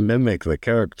trying to mimic the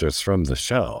characters from the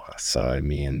show. So I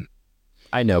mean,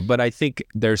 I know, but I think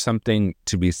there's something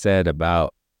to be said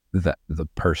about the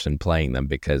person playing them,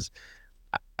 because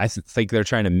I think they're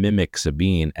trying to mimic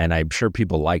Sabine, and I'm sure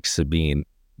people like Sabine,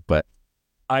 but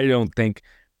I don't think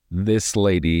this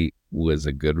lady was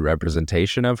a good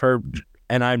representation of her.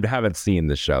 And I haven't seen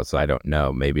the show, so I don't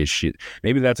know. Maybe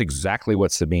that's exactly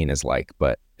what Sabine is like.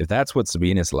 But if that's what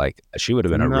Sabine is like, she would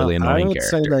have been a really annoying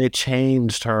character. I would say they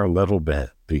changed her a little bit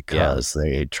because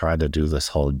they tried to do this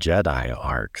whole Jedi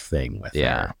arc thing with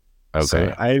her. Okay.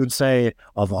 So I would say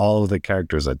of all of the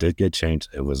characters that did get changed,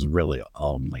 it was really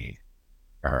only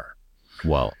her.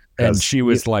 Well, and she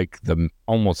was like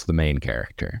almost the main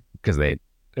character, because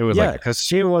because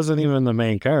she wasn't even the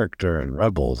main character in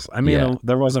Rebels. I mean,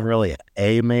 there wasn't really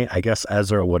a main. I guess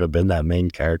Ezra would have been that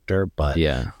main character, but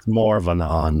more of an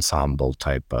ensemble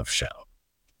type of show.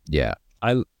 Yeah,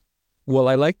 I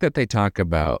like that they talk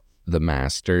about the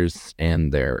Masters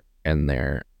and their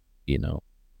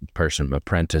person,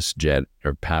 apprentice Jedi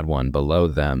or Padawan below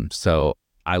them. So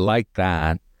I like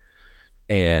that.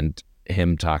 And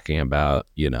him talking about,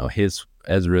 his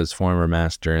Ezra's former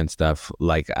master and stuff,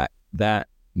 like that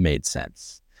made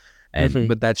sense. And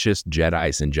but that's just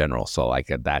Jedis in general. So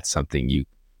like that's something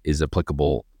is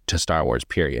applicable to Star Wars,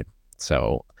 period.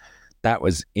 So that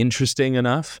was interesting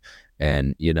enough.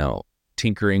 And,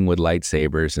 tinkering with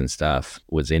lightsabers and stuff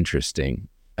was interesting.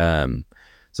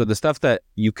 So the stuff that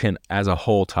you can, as a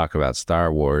whole, talk about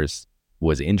Star Wars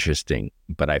was interesting.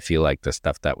 But I feel like the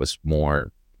stuff that was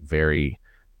more very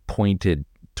pointed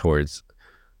towards,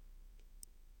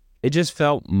 it just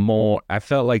felt more, I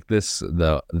felt like this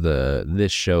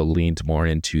show leaned more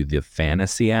into the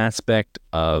fantasy aspect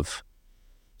of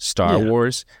Star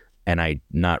Wars, and I'm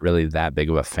not really that big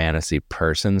of a fantasy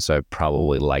person, so I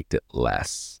probably liked it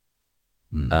less.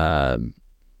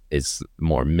 It's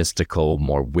more mystical,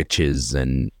 more witches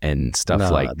and stuff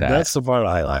like that. That's the part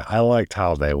I like. I liked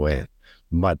how they went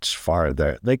much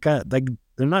farther. They're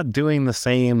not doing the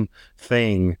same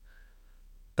thing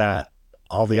that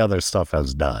all the other stuff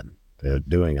has done. They're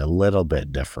doing a little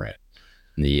bit different.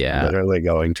 Yeah. Literally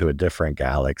going to a different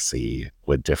galaxy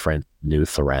with different new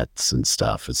threats and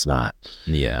stuff. It's not.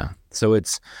 Yeah. So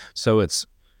it's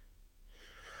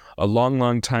a long,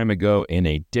 long time ago in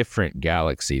a different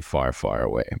galaxy far, far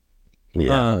away.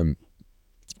 Yeah.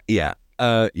 Yeah.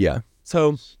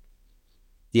 So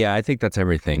yeah, I think that's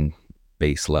everything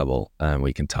base level.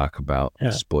 We can talk about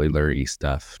spoilery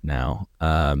stuff now.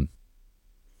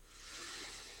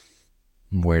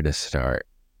 Where to start?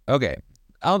 Okay.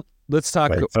 Let's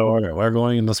talk. Wait, so we're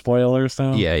going into spoilers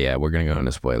now? Yeah, we're going to go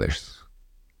into spoilers.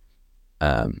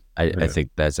 I think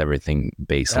that's everything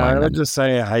baseline. I would just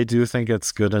say I do think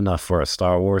it's good enough for a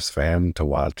Star Wars fan to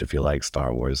watch. If you like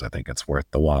Star Wars, I think it's worth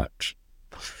the watch.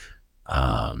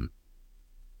 And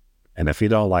if you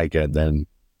don't like it, then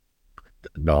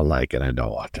don't like it and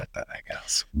don't watch it then, I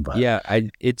guess. But yeah,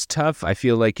 it's tough. I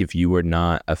feel like if you were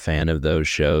not a fan of those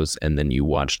shows and then you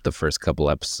watched the first couple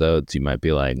episodes, you might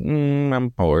be like, I'm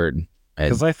bored.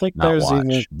 Because I think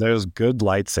there's good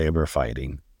lightsaber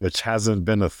fighting, which hasn't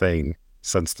been a thing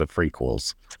since the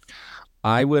prequels.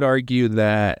 I would argue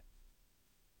that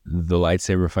the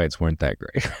lightsaber fights weren't that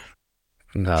great.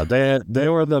 No, they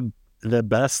were the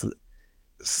best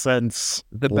since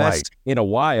best in a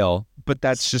while, but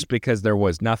that's just because there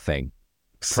was nothing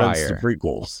prior. Since the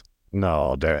prequels.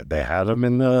 No, they had them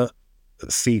in the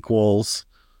sequels,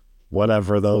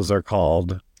 whatever those are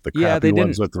called. The crappy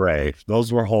ones with Rey.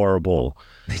 Those were horrible.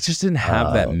 They just didn't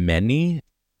have that many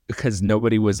because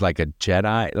nobody was like a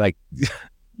Jedi.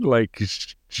 Like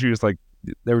she was like,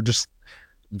 they were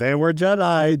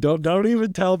Jedi. Don't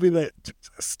even tell me that.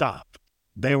 Stop.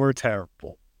 They were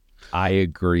terrible. I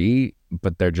agree,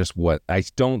 but they're just I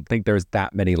don't think there's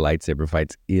that many lightsaber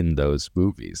fights in those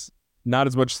movies. Not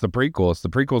as much as the prequels. The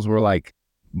prequels were like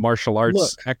martial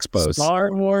arts expos.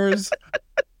 Star Wars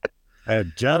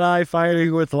and Jedi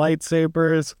fighting with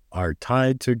lightsabers are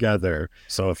tied together.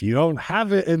 So if you don't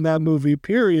have it in that movie,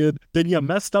 period, then you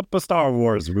messed up a Star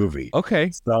Wars movie.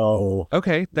 Okay. So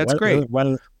that's great.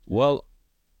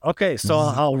 Okay, so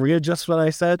I'll readjust what I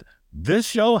said. This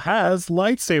show has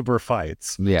lightsaber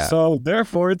fights. Yeah. So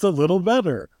therefore it's a little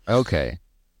better. Okay.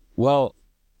 Well,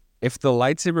 if the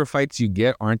lightsaber fights you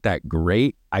get aren't that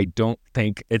great, I don't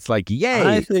think it's like, yay.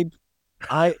 I think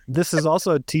this is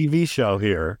also a TV show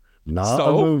here, not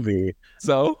a movie.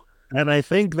 So? And I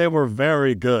think they were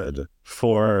very good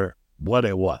for what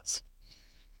it was.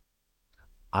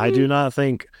 I do not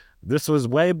think this was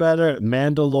way better.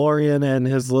 Mandalorian and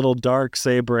his little dark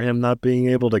saber, him not being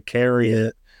able to carry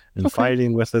it and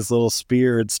fighting with his little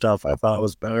spear and stuff, I thought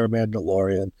was better.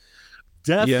 Mandalorian.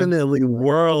 Definitely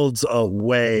worlds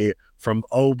away from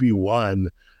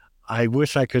Obi-Wan. I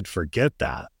wish I could forget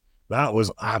that. That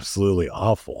was absolutely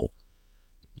awful.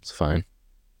 It's fine.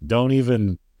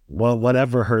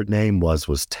 Whatever her name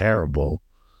was terrible.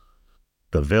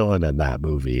 The villain in that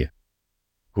movie,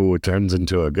 who turns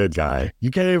into a good guy.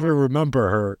 You can't even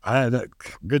remember her.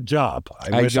 Good job.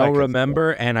 I don't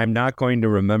remember, and I'm not going to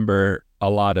remember a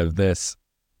lot of this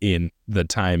in the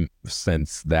time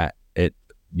since that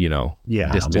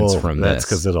distance from this. That's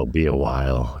because it'll be a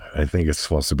while. I think it's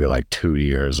supposed to be like 2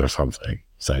 years or something.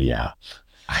 So yeah.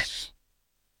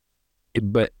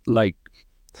 But I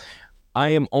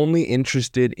am only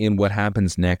interested in what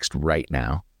happens next right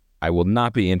now. I will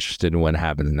not be interested in what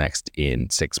happens next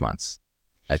in 6 months.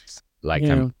 That's like,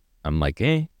 I'm like,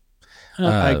 eh.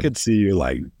 I could see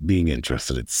you being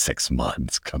interested in 6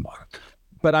 months. Come on.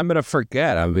 But I'm going to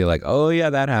forget. I'll be like, oh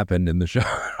yeah, that happened in the show.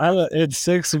 In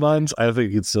 6 months, I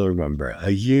think you'd still remember.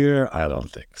 A year, I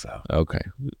don't think so. Okay.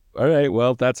 all right,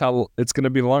 well, that's how it's going to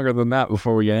be longer than that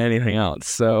before we get anything else.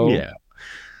 So, Yeah.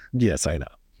 Yes, I know.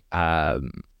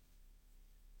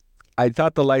 I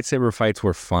thought the lightsaber fights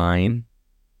were fine.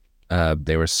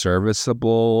 They were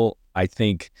serviceable. I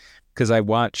think because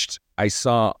I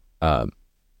saw,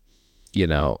 you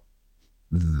know,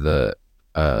 the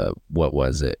what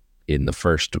was it in the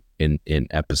first in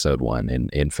episode 1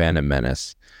 in Phantom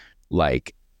Menace,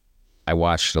 like I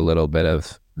watched a little bit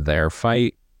of their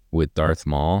fight with Darth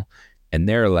Maul, and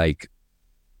they're like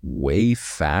way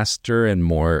faster and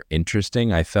more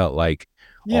interesting. I felt like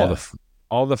Yeah.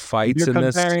 all the fights You're in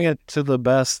this, comparing it to the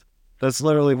best. That's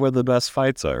literally where the best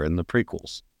fights are in the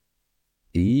prequels.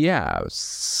 yeah,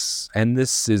 and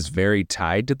this is very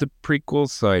tied to the prequels,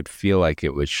 so I'd feel like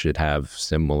should have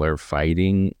similar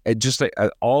fighting. It just like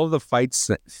all of the fights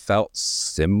that felt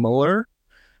similar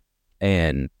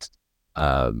and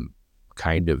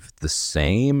kind of the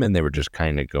same, and they were just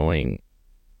kind of going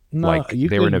like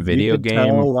they were in a video game,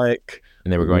 tell, like,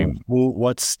 and they were going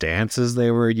what stances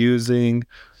they were using.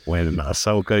 When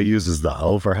Ahsoka uses the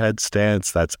overhead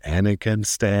stance, that's Anakin's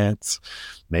stance.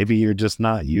 Maybe you're just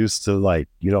not used to, like,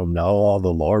 you don't know all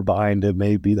the lore behind it.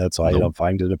 Maybe that's why you don't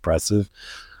find it impressive.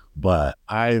 But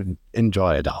I've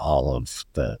enjoyed all of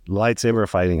the lightsaber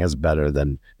fighting is better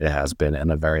than it has been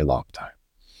in a very long time.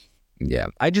 Yeah,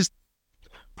 I just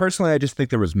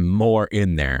think there was more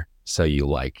in there, so you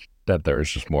like that there was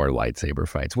just more lightsaber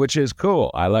fights, which is cool.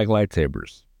 I like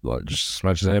lightsabers just as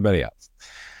much as anybody else.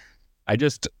 I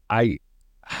don't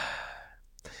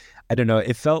know.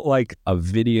 It felt like a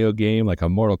video game, like a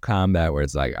Mortal Kombat, where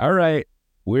it's like, all right,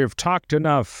 we've talked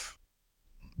enough.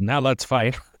 Now let's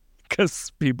fight,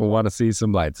 because people want to see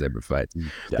some lightsaber fights.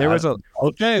 Yeah, there was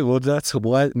okay. Well, that's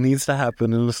what needs to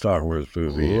happen in the Star Wars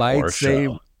movie or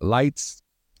show.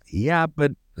 Yeah,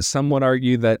 but some would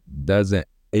argue that doesn't.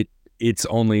 It's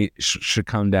only should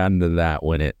come down to that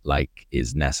when it like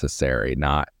is necessary,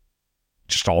 not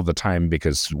just all the time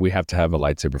because we have to have a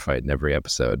lightsaber fight in every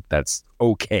episode. That's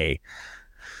okay.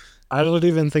 I don't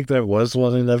even think there was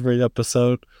one in every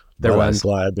episode. I'm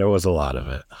glad there was a lot of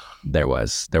it. There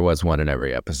was one in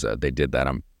every episode. They did that.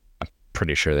 I'm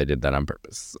pretty sure they did that on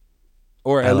purpose,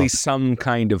 or at least some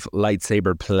kind of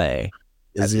lightsaber play.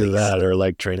 Is either that or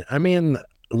like training? I mean,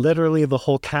 literally the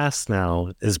whole cast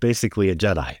now is basically a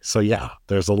Jedi. So yeah,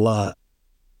 there's a lot.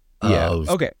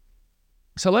 Okay.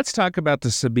 So let's talk about the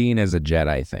Sabine as a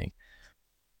Jedi thing.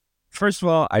 First of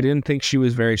all, I didn't think she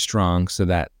was very strong, so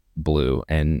that blew.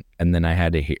 And then I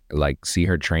had to see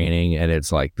her training, and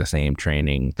it's like the same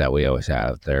training that we always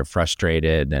have. They're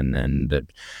frustrated, and then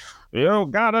you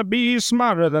gotta be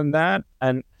smarter than that.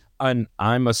 And I'm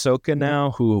Ahsoka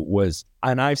now,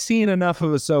 and I've seen enough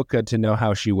of Ahsoka to know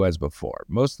how she was before.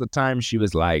 Most of the time, she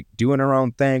was like doing her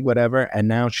own thing, whatever, and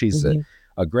now she's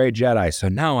a gray Jedi. So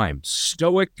now I'm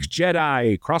stoic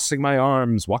Jedi, crossing my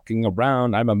arms, walking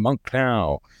around. I'm a monk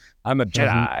now. I'm a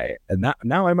Jedi. And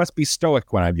now I must be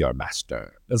stoic when I'm your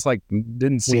master. It's like,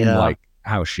 didn't seem like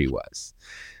how she was.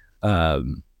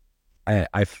 It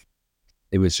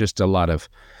was just a lot of,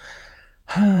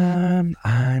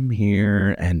 I'm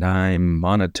here and I'm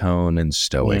monotone and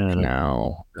stoic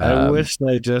now. I wish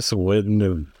they just wouldn't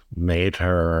have made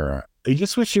her. I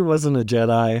just wish she wasn't a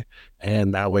Jedi,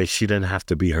 and that way she didn't have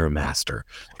to be her master.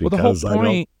 Well, the whole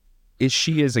point is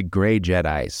she is a gray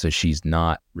Jedi, so she's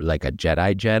not like a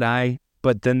Jedi.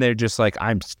 But then they're just like,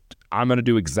 I'm going to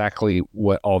do exactly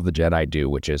what all the Jedi do,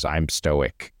 which is I'm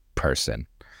stoic person.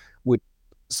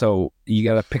 So you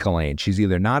got to pick a lane. She's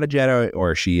either not a Jedi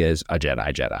or she is a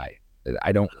Jedi.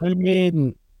 I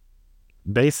mean,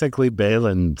 basically,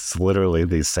 Balin's literally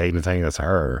the same thing as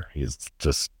her. He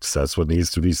just says what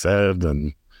needs to be said,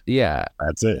 and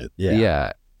that's it.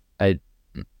 Yeah. I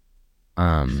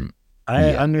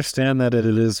understand that it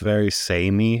is very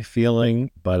samey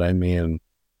feeling, but I mean,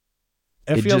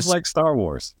 it feels like Star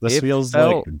Wars. This feels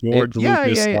like George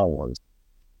Lucas Star Wars.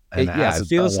 And it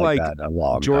feels like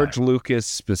George Lucas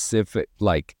specific,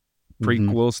 like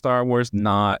prequel Star Wars,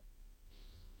 not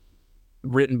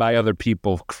written by other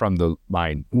people from the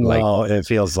mind. No, it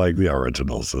feels like the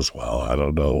originals as well. I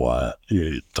don't know what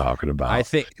you're talking about. I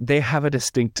think they have a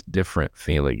distinct different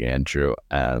feeling, Andrew.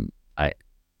 I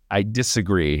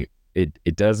disagree.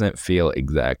 It doesn't feel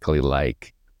exactly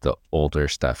like the older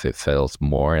stuff. It feels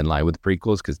more in line with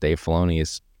prequels because Dave Filoni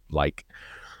is like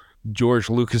George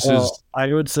Lucas's.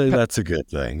 I would say that's a good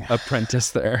thing.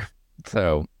 Apprentice there.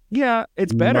 So yeah,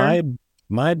 it's better.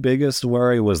 My biggest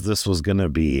worry was this was going to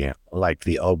be like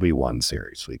the Obi-Wan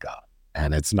series we got,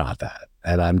 and it's not that.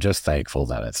 And I'm just thankful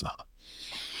that it's not.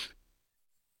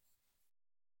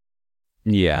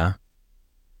 Yeah.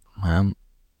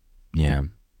 Yeah.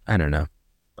 I don't know.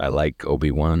 I like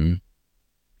Obi-Wan.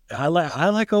 I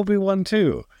like Obi-Wan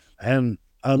too. And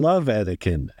I love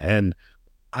Anakin. And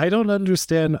I don't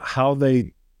understand how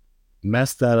they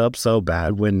messed that up so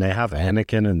bad when they have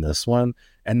Anakin in this one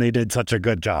and they did such a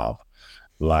good job.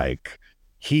 Like,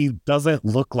 he doesn't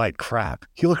look like crap.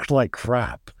 He looked like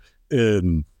crap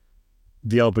in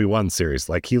the Obi-Wan series.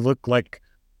 Like, he looked like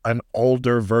an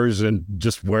older version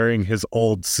just wearing his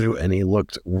old suit, and he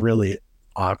looked really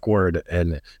awkward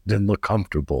and didn't look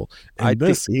comfortable. In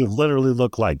this, he literally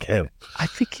looked like him. I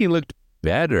think he looked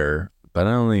better, but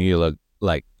I don't think he looked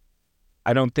like,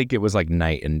 I don't think it was like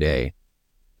night and day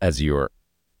as you were.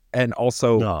 And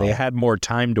also, they had more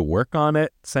time to work on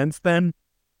it since then.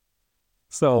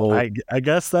 So I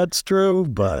guess that's true,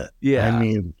 but yeah, I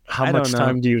mean, how much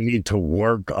time do you need to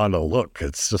work on a look?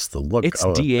 It's just the look. It's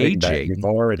de-aging.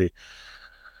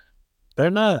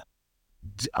 They're not.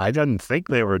 I didn't think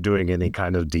they were doing any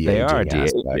kind of de-aging. They are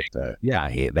de-aging.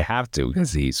 Yeah, they have to,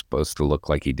 because he's supposed to look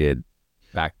like he did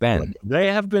back then. They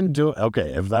have been doing,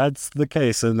 okay, if that's the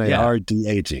case, then they are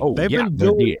de-aging. They've been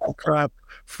doing crap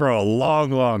for a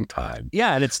long, long time.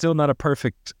 Yeah, and it's still not a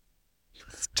perfect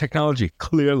technology,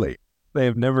 clearly. They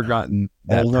have never gotten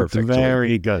that perfect.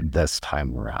 Very good this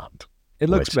time around. It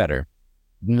looks better.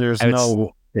 There's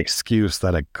no excuse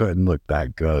that it couldn't look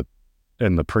that good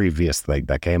in the previous thing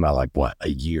that came out, like, what, a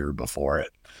year before it?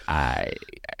 I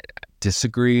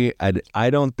disagree. I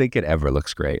don't think it ever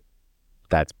looks great.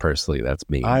 That's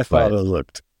me. I thought it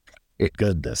looked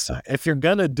good this time. If you're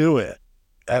going to do it,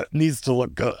 it needs to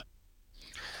look good.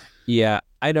 Yeah,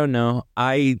 I don't know.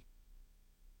 I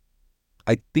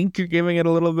think you're giving it a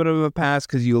little bit of a pass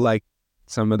because you like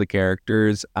some of the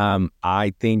characters.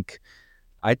 I think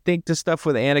the stuff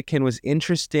with Anakin was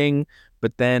interesting,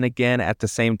 but then again, at the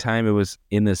same time, it was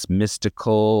in this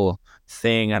mystical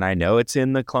thing, and I know it's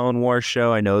in the Clone Wars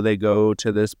show. I know they go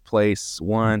to this place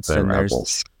once, and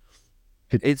Rebels.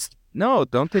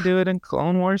 Don't they do it in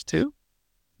Clone Wars too?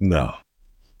 No.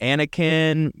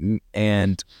 Anakin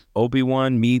and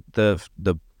Obi-Wan meet the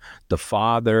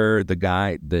father, the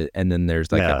guy, and then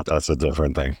there's like that's a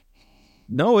different thing.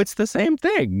 No, it's the same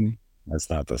thing.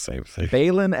 That's not the same thing.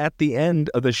 Balin at the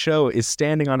end of the show is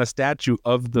standing on a statue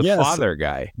of the father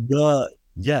guy.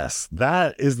 Yes,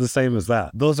 that is the same as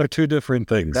that. Those are two different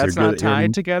things. That's not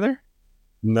tied together?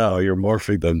 No, you're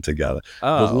morphing them together.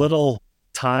 Oh. The little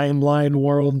timeline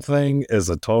world thing is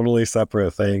a totally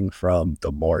separate thing from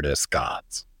the Mortis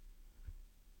gods.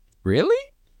 Really?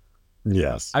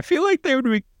 Yes. I feel like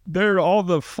they're all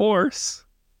the Force.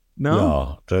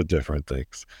 No, they're different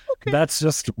things. Okay. That's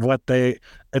just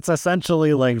it's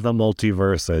essentially like the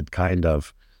multiverse. It kind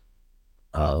of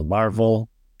Marvel.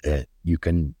 You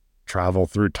can travel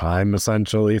through time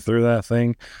essentially through that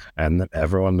thing, and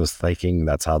everyone was thinking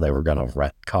that's how they were going to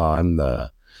retcon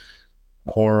the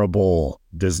horrible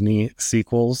Disney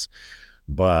sequels,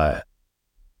 but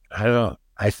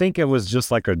I think it was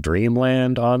just like a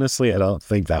dreamland, honestly. I don't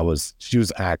think she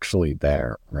was actually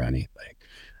there or anything.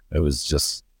 It was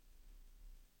just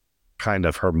kind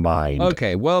of her mind.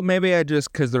 Okay, well, maybe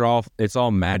because it's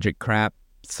all magic crap,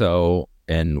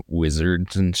 and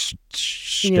wizards and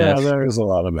stuff. Yeah, there's a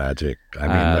lot of magic. I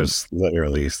mean,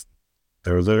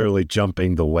 they're literally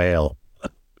jumping the whale.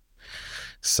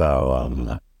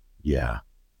 So, yeah.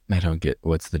 I don't get,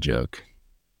 what's the joke?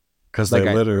 Because they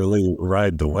literally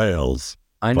ride the whales.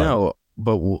 I know,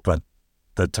 but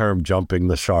the term jumping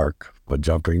the shark, but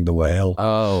jumping the whale.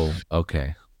 Oh,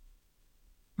 okay.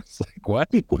 It's like, what?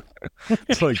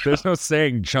 It's like, there's no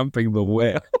saying jumping the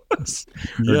whale.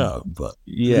 Yeah, but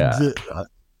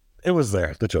it was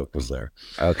there. The joke was there.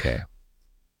 Okay.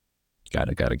 Got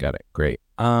it. Great.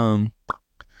 But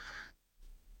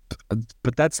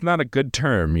that's not a good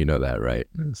term. You know that, right?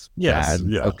 It's yes. Bad.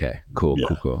 Yeah. Okay. Cool.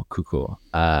 Yeah. Cool.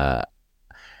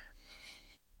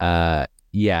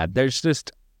 Yeah, there's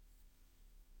just,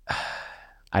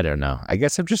 I don't know. I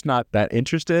guess I'm just not that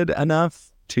interested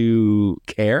enough to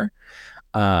care.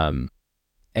 And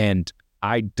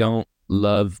I don't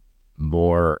love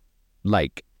more,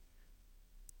 like,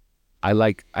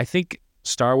 I think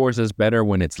Star Wars is better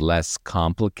when it's less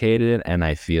complicated, and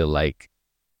I feel like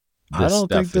I don't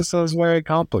think this is very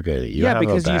complicated.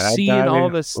 Because you've seen all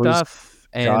the stuff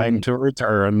and trying to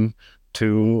return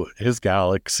to his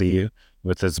galaxy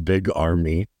with his big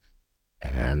army,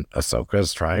 and Ahsoka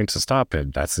is trying to stop him.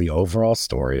 That's the overall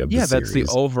story of the series. Yeah, that's the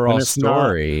overall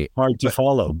story. Hard to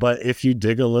follow, but if you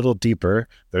dig a little deeper,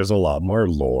 there's a lot more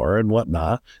lore and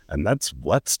whatnot, and that's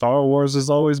what Star Wars has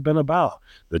always been about.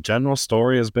 The general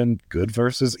story has been good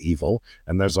versus evil,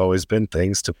 and there's always been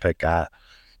things to pick at,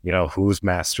 who's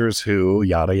masters who,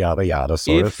 yada, yada, yada,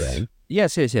 sort of thing.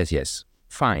 Yes.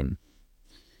 Fine.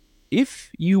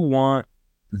 if you want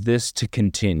this to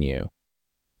continue,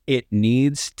 it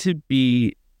needs to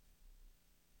be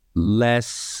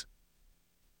less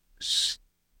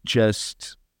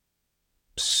just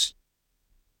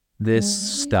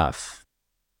this stuff.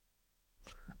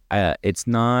 It's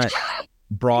not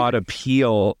broad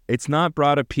appeal. It's not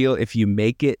broad appeal if you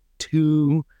make it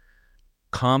too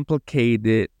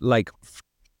complicated, like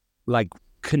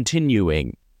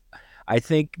continuing. I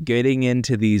think getting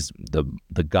into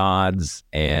the gods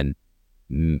and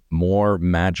more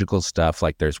magical stuff,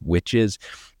 like there's witches.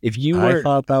 I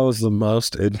thought that was the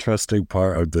most interesting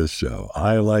part of this show.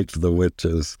 I liked the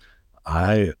witches.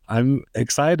 I'm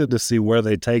excited to see where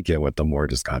they take it with the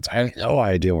Mortis gods. I have no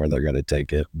idea where they're going to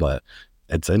take it, but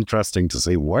it's interesting to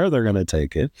see where they're going to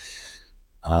take it.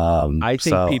 I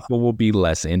think people will be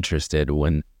less interested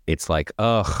when it's like,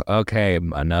 oh, okay,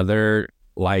 another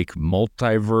like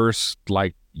multiverse,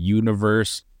 like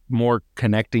universe, more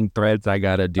connecting threads I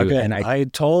gotta do. Okay, and I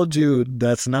told you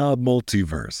that's not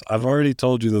multiverse. I've already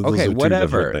told you that those are two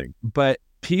different things. But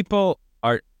people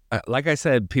are, like I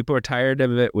said, people are tired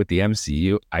of it with the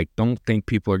MCU. I don't think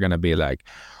people are gonna be like,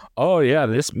 oh yeah,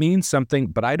 this means something,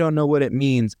 but I don't know what it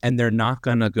means, and they're not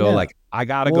gonna go like, I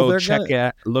gotta go check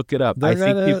it, look it up. I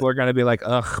think people are gonna be like,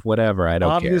 ugh, whatever, I don't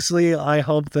care. Obviously, I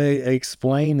hope they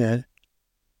explain it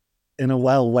in a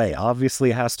well way. Obviously,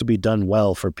 it has to be done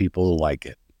well for people to like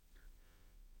it.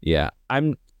 Yeah,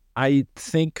 I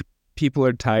think people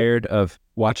are tired of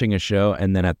watching a show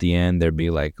and then at the end they'd be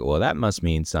like, well, that must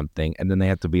mean something, and then they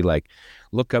have to be like,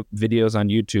 look up videos on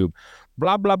YouTube,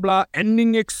 blah blah blah,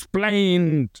 ending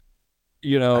explained.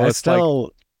 I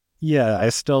still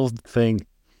think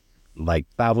like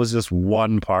that was just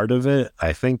one part of it.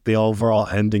 I think the overall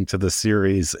ending to the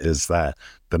series is that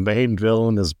the main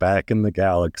villain is back in the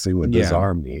galaxy with his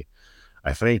army.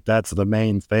 I think that's the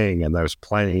main thing, and there's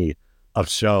plenty of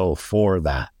show for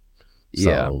that.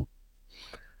 So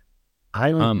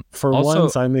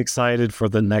once I'm excited for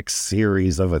the next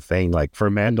series of a thing. Like for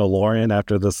Mandalorian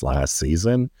after this last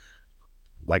season,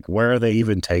 like where are they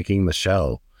even taking the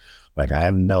show? Like I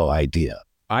have no idea.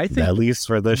 I think at least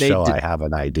for this show, I have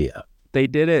an idea. They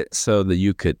did it so that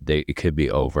it could be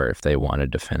over if they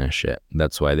wanted to finish it.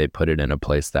 That's why they put it in a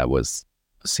place that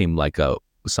seemed like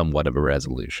somewhat of a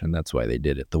resolution. That's why they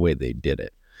did it the way they did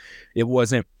it. It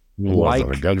wasn't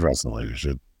a good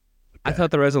resolution. Okay. I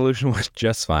thought the resolution was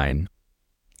just fine.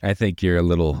 I think you're a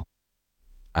little,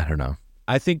 I don't know.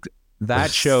 I think that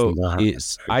show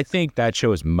is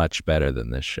much better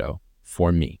than this show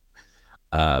for me.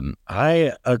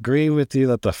 I agree with you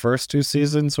that the first two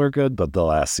seasons were good, but the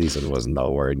last season was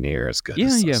nowhere near as good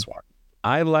as this one.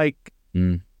 I like,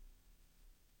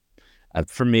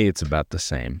 for me, it's about the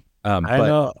same.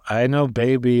 I know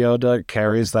Baby Yoda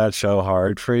carries that show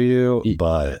hard for you,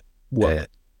 but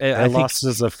it lost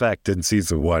its effect in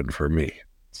season 1 for me.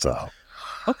 So,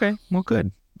 okay, well,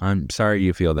 good. I'm sorry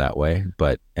you feel that way,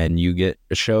 and you get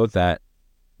a show that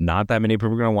not that many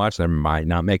people are going to watch. They might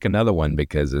not make another one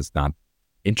because it's not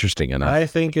interesting enough. I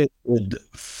think it would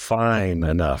fine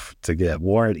enough to get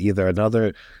warrant either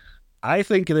another. I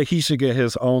think that he should get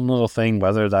his own little thing,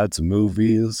 whether that's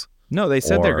movies. No, they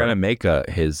said they're going to make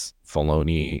his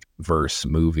Filoni verse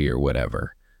movie or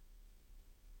whatever.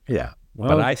 Yeah. Well,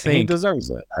 but I think he deserves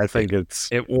it. I think it's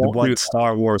what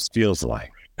Star Wars feels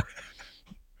like.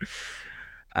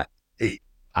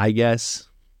 I guess.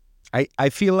 I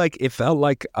feel like it felt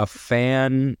like a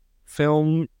fan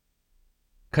film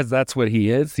because that's what he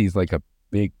is. He's like a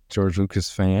big George Lucas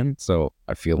fan. So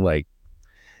I feel like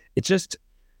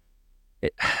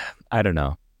I don't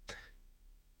know.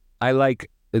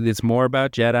 It's more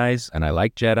about Jedis, and I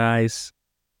like Jedis.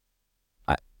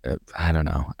 I don't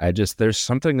know. There's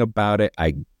something about it.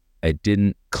 It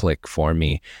didn't click for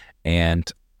me, and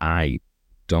I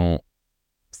don't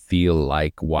feel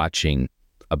like watching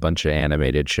a bunch of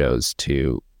animated shows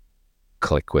to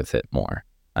click with it more.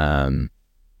 I'm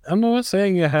not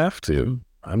saying you have to.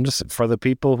 I'm just, for the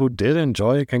people who did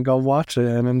enjoy it, can go watch it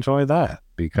and enjoy that.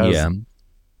 Because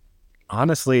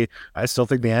honestly, I still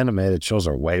think the animated shows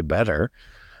are way better.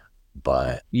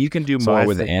 But you can do more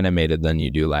with animated than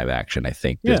you do live action. I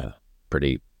think there's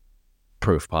pretty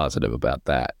proof positive about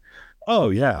that. Oh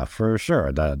yeah, for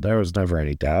sure. There was never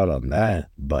any doubt on that.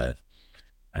 But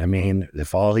I mean,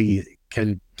 if all he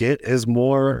can get is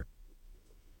more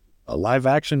live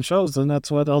action shows, then that's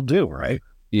what they'll do, right?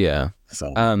 Yeah.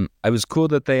 So I was cool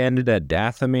that they ended at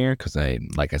Dathomir because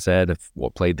like I said,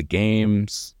 played the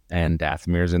games and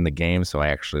Dathomir's in the game, so I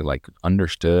actually like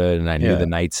understood, and I knew the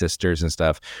Night Sisters and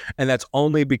stuff. And that's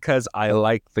only because I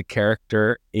like the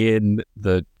character in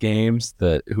the games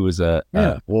who is a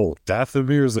well,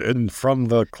 Dathomir's from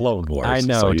the Clone Wars. I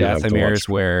know, so Dathomir's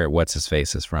where what's his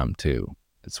face is from too.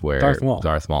 It's where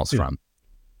Darth Maul's from.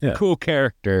 Yeah, cool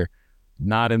character.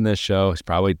 Not in this show. He's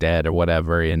probably dead or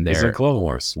whatever in there. He's in Clone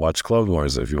Wars. Watch Clone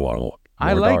Wars if you want to.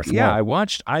 I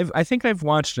think I've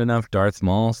watched enough Darth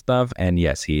Maul stuff, and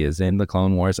yes, he is in the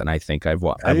Clone Wars, and I think I've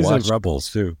watched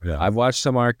Rebels too. Yeah, I've watched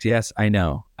some arcs. Yes, I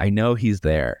know he's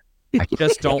there. I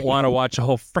just don't want to watch a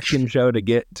whole freaking show to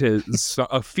get to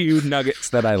a few nuggets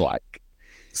that I like.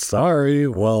 Sorry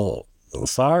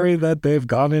that they've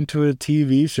gone into a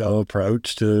TV show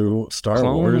approach to Star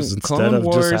Wars instead of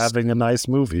just having a nice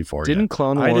movie for you. Didn't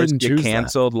Clone Wars get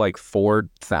canceled like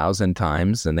 4,000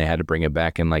 times, and they had to bring it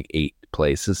back in like 8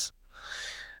 places?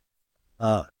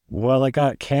 Well, it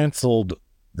got canceled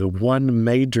the one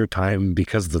major time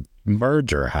because the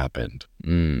merger happened.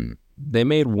 They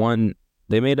made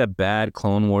a bad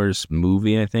Clone Wars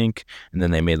movie, I think, and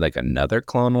then they made like another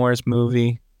Clone Wars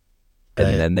movie.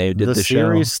 And then they did the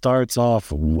series show. Starts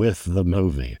off with the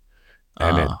movie,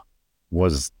 and it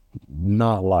was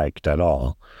not liked at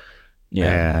all.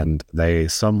 Yeah, and they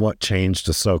somewhat changed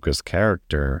Ahsoka's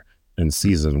character in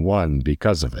season 1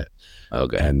 because of it.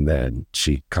 Okay, and then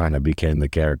she kind of became the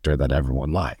character that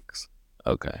everyone likes.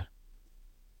 Okay,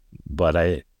 but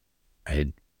there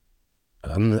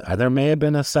may have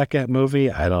been a second movie.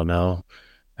 I don't know.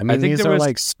 I mean, these are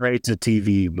like straight to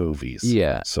TV movies.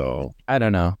 Yeah, so I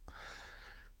don't know.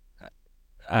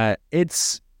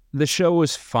 The show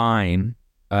was fine.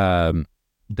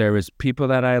 There was people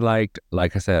that I liked.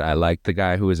 Like I said, I liked the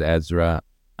guy who was Ezra,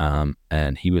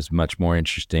 and he was much more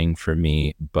interesting for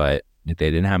me, but they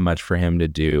didn't have much for him to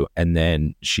do. And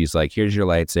then she's like, here's your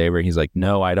lightsaber. He's like,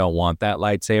 no, I don't want that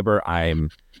lightsaber. I'm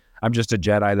just a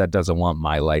Jedi that doesn't want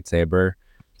my lightsaber.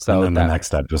 So and then the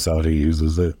next episode he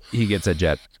uses it. He gets a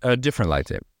different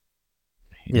lightsaber.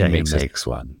 He makes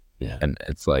one. Yeah. And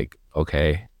it's like,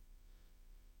 okay.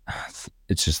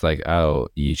 It's just like,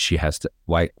 she has to.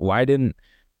 Why didn't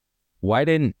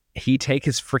he take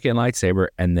his freaking lightsaber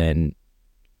and then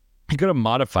he could have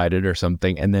modified it or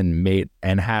something and then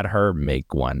had her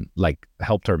make one, like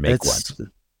helped her make one.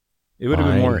 It would have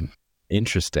been more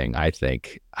interesting, I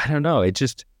think. I don't know.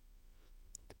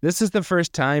 This is the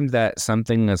first time that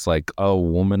something that's like a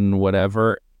woman,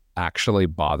 whatever, actually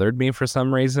bothered me for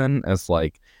some reason. It's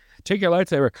like, take your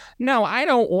lightsaber. No, I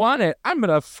don't want it. I'm going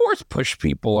to force push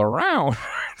people around.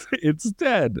 It's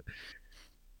dead.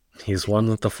 He's one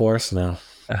with the Force now.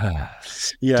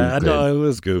 Yeah, I know it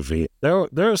was goofy. There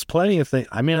was plenty of things.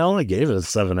 I mean, I only gave it a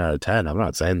 7 out of 10. I'm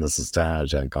not saying this is 10 out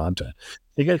of 10 content.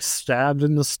 He gets stabbed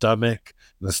in the stomach.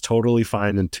 That's totally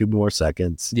fine in 2 more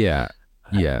seconds. Yeah.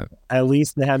 Yeah. At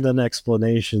least they had an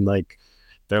explanation. Like,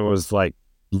 there was like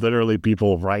literally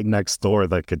people right next door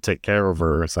that could take care of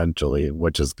her, essentially,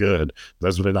 which is good.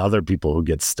 There's been other people who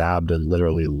get stabbed and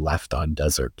literally left on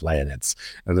desert planets,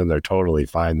 and then they're totally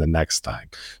fine the next time.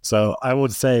 So I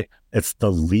would say it's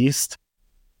the least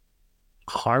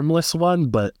harmless one,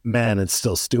 but man, it's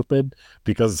still stupid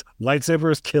because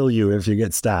lightsabers kill you if you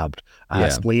get stabbed.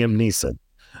 Ask Liam Neeson.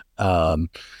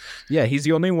 Yeah, he's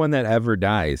the only one that ever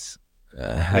dies.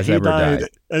 He died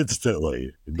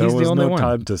instantly. There was no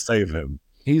time to save him.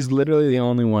 He's literally the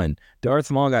only one.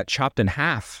 Darth Maul got chopped in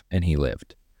half and he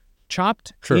lived.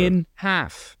 Chopped in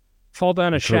half. Fall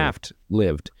down a shaft,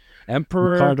 lived.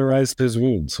 Emperor cauterized his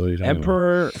wound, so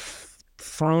Emperor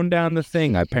thrown down the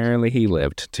thing. Apparently he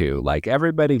lived too. Like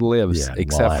everybody lives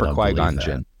except for Qui-Gon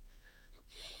Jinn.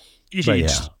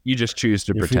 You just choose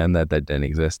to pretend that didn't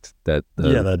exist. That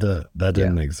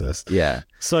didn't exist. Yeah.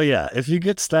 So if you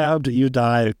get stabbed, you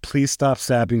die. Please stop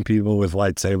stabbing people with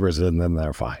lightsabers, and then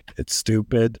they're fine. It's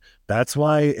stupid. That's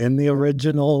why in the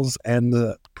originals and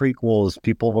the prequels,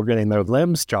 people were getting their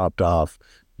limbs chopped off,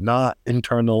 not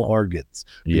internal organs,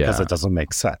 because it doesn't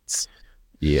make sense.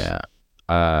 Yeah.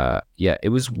 It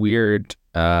was weird.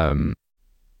 I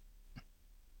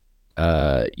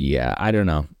don't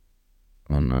know.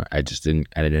 I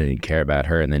didn't care about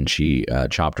her, and then she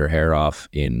chopped her hair off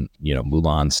in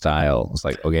Mulan style. It's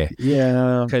like, okay,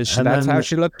 because that's how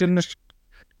she looked in the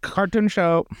cartoon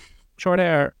show, short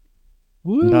hair.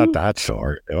 Woo. Not that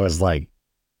short. It was like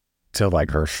to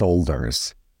like her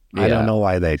shoulders. I don't know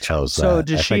why they chose that. So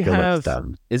does she have?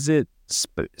 Is it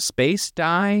space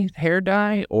dye, hair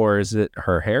dye, or is it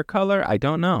her hair color? I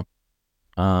don't know.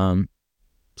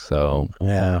 So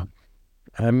yeah.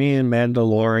 I mean,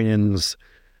 Mandalorians,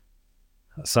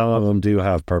 some of them do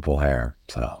have purple hair,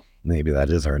 so maybe that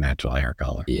is her natural hair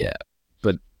color. Yeah,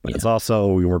 but But it's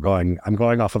also I'm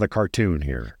going off of the cartoon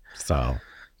here. So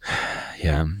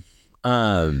yeah.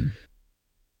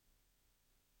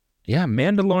 Yeah,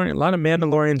 Mandalorian, a lot of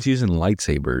Mandalorians using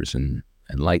lightsabers and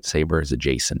lightsabers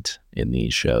adjacent in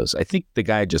these shows. I think the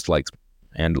guy just likes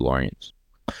Mandalorians.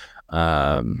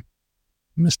 Mr.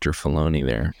 Filoni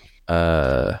there.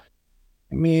 I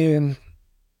mean,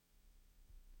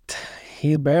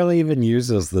 he barely even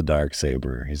uses the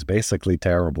Darksaber. He's basically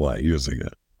terrible at using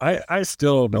it. I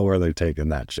still don't know where they're taking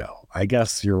that show. I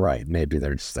guess you're right. Maybe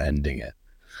they're just ending it.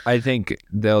 I think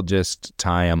they'll just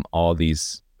tie them all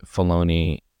these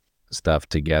Filoni stuff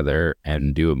together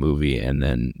and do a movie and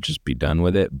then just be done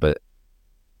with it. But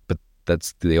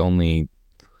that's the only.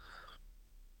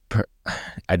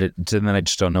 Then I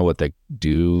just don't know what they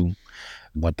do.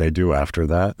 What they do after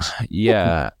that.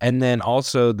 Yeah, and then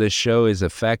also the show is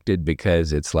affected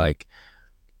because it's like,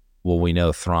 well, we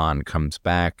know Thrawn comes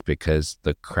back because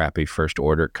the crappy First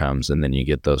Order comes, and then you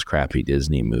get those crappy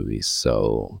Disney movies.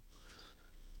 So,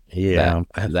 yeah,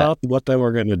 I thought what they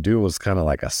were going to do was kind of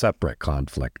like a separate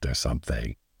conflict or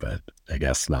something, but I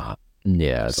guess not.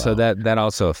 Yeah, so that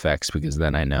also affects, because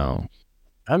then I know.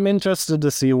 I'm interested to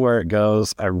see where it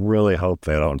goes. I really hope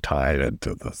they don't tie it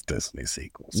into the Disney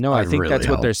sequels. No, I think that's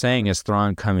what they're saying is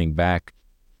Thrawn coming back.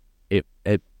 It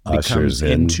becomes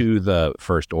into the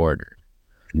First Order.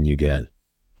 And you get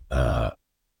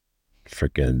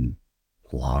freaking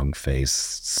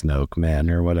long-faced Snoke man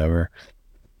or whatever.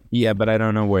 Yeah, but I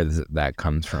don't know where that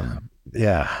comes from.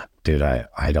 Yeah, dude,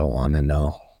 I don't want to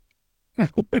know.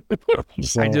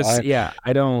 So I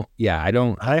don't.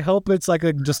 I hope it's like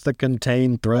just a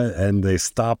contained threat and they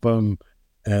stop them,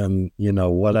 and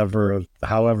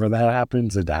however that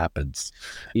happens, it happens.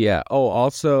 Yeah. Oh,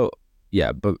 also,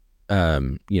 yeah, but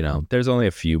there's only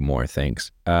a few more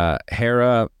things.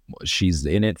 Hera, she's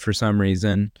in it for some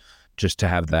reason, just to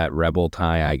have that rebel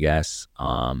tie, I guess.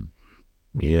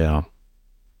 Yeah.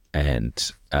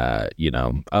 And then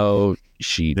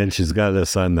she's got a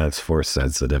son that's force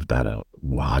sensitive that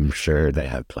I'm sure they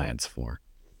have plans for.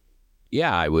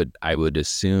 Yeah, I would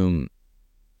assume.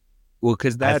 Well,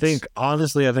 because I think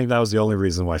that was the only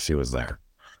reason why she was there.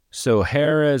 So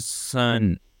Hera's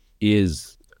son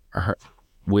is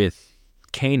with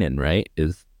Kanan, right?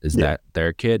 Is that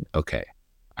their kid? Okay,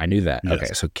 I knew that. Yes.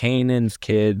 Okay, so Kanan's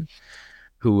kid,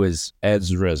 who was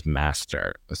Ezra's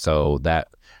master. So that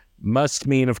must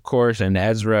mean, of course, and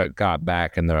Ezra got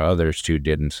back and the others two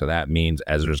didn't. So that means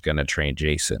Ezra's going to train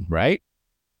Jason, right?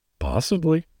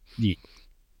 Possibly. Yeah.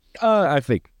 I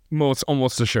think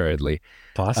almost assuredly.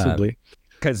 Possibly.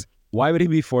 Because why would he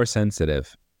be force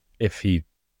sensitive if he...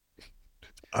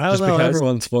 I don't know.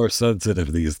 Everyone's force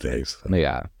sensitive these days.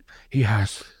 Yeah. He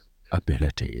has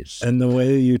abilities. And the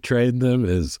way you train them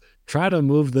is try to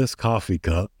move this coffee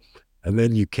cup, and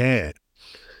then you can't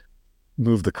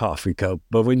move the coffee cup,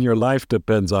 but when your life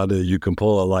depends on it, you can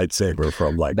pull a lightsaber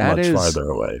from much farther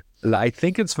away. I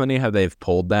think it's funny how they've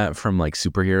pulled that from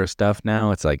superhero stuff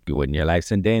now. It's like, when your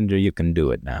life's in danger, you can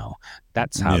do it now.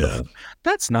 That's not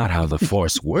how the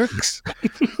Force works.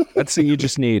 You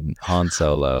just need Han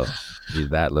Solo,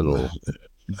 that little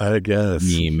I guess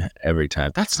meme every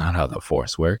time. That's not how the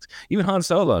Force works. Even Han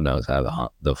Solo knows how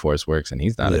the Force works, and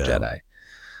he's not a Jedi.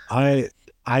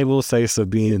 I will say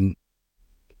Sabine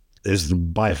is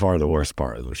by far the worst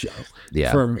part of the show.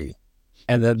 Yeah. For me.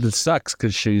 And that sucks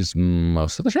because she's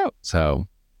most of the show. So,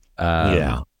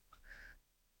 yeah.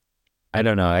 I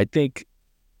don't know. I think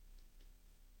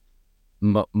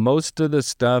most of the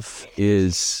stuff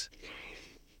is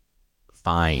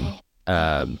fine.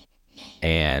 And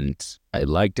I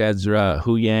liked Ezra,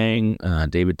 Hu Yang,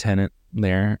 David Tennant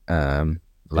there.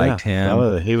 Liked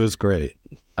him. He was great.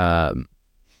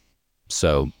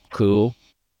 So cool.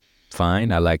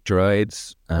 Fine. I like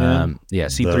droids.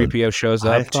 C-3PO shows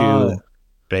up too.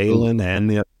 Balin and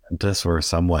the Apprentice were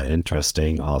somewhat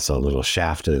interesting, also a little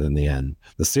shafted in the end.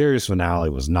 The series finale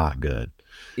was not good.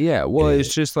 Yeah, well,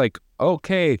 it's just like,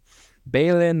 okay,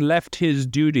 Balin left his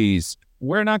duties.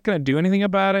 We're not going to do anything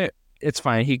about it. It's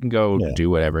fine. He can go do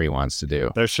whatever he wants to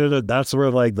do. That's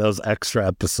where those extra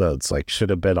episodes should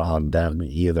have been on them,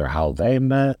 either how they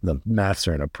met, the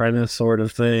master and apprentice sort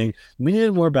of thing. We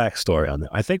needed more backstory on it.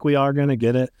 I think we are going to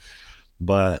get it,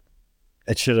 but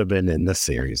it should have been in this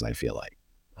series, I feel like.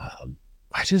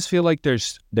 I just feel like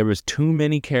there was too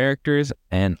many characters,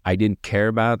 and I didn't care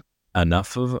about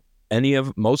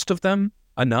most of them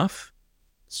enough.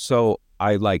 So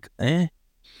I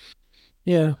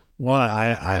Yeah. Well,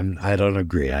 I don't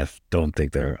agree. I don't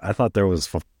think I thought there was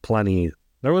plenty.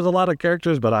 There was a lot of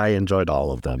characters, but I enjoyed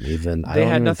all of them. I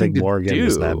don't even think Morgan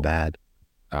is that bad.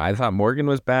 I thought Morgan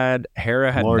was bad.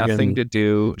 Hera had nothing to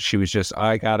do. She was just,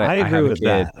 I agree have a with kid.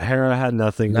 that. Hera had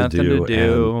nothing to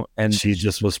do, and she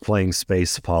just was playing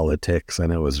space politics,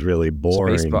 and it was really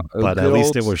boring. But at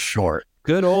least it was short.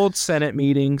 Good old Senate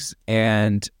meetings,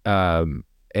 and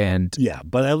yeah,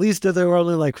 but at least there were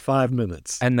only like 5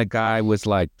 minutes. And the guy was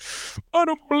like, "I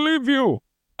don't believe you.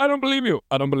 I don't believe you.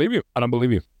 I don't believe you. I don't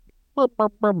believe you.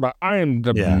 I'm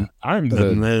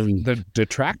the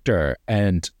detractor."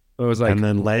 And it was like, and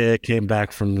then Leia came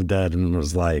back from the dead and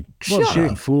was like, "Shut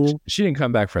up, fool." She didn't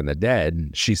come back from the dead.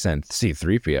 She sent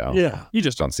C-3PO. Yeah, you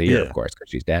just don't see her, of course,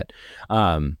 because she's dead.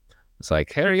 It's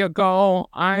like, here you go.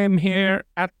 I'm here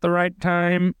at the right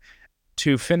time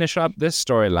to finish up this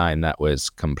storyline that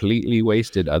was completely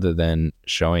wasted, other than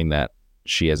showing that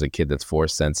she has a kid that's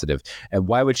force sensitive. And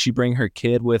why would she bring her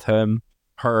kid with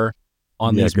her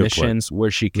on these missions where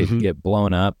she could get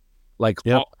blown up? Like,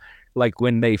 like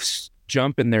when they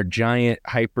jump in their giant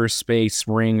hyperspace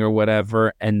ring or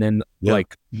whatever, and then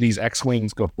like these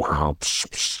X-Wings go, wow,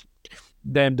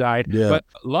 them died. But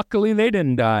luckily they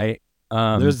didn't die.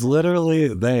 There's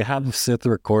literally, they have Sith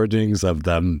recordings of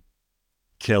them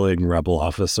killing rebel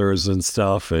officers and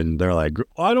stuff, and they're like,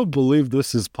 I don't believe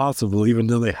this is possible, even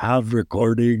though they have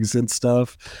recordings and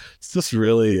stuff. It's just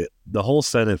really, the whole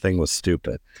Senate thing was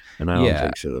stupid, and I don't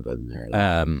think should have been there.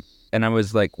 And I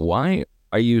was like, why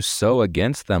are you so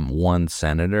against them, one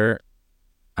senator?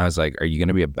 I was like, are you going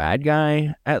to be a bad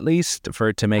guy at least for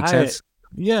it to make sense?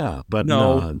 Yeah, but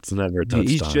no, it's never touched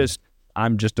he's on.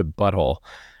 I'm just a butthole.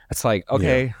 It's like,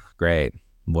 okay, great,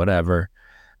 whatever.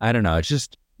 I don't know. It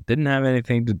just didn't have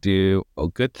anything to do. Oh,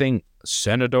 good thing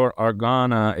Senator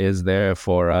Organa is there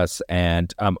for us,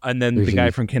 and then the guy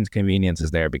from Kim's Convenience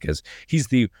is there because he's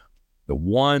the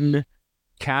one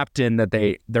captain that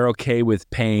they're okay with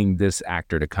paying this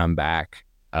actor to come back.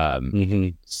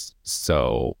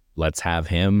 So let's have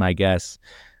him, I guess,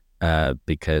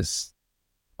 because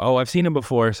I've seen him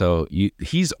before, so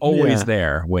he's always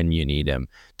there when you need him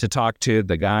to talk to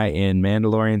the guy in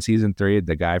Mandalorian season 3,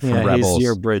 the guy from Rebels. He's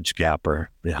your bridge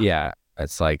gapper. Yeah,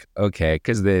 it's like, okay,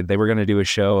 because they were going to do a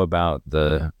show about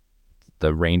the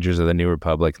Rangers of the New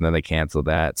Republic, and then they canceled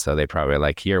that, so they probably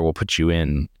like, here, we'll put you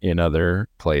in other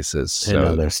places, so, in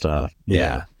other stuff.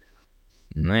 Yeah.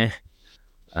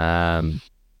 I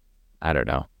don't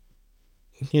know.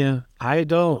 Yeah,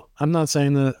 I'm not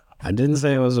saying that. I didn't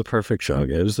say it was a perfect show. I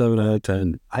gave it 7 out of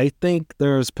 10. I think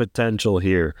there's potential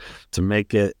here to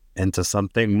make it into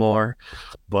something more,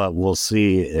 but we'll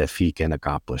see if he can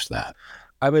accomplish that.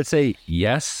 I would say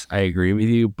yes, I agree with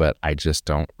you, but I just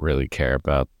don't really care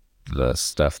about the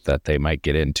stuff that they might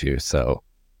get into. So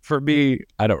for me,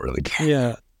 I don't really care.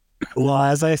 Yeah. Well,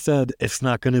 as I said, it's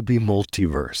not going to be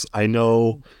multiverse. I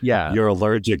know you're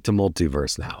allergic to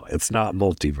multiverse now. It's not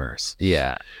multiverse.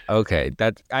 Yeah. Okay.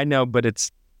 That I know, but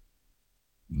it's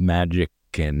magic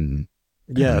and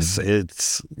yes,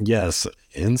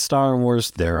 in Star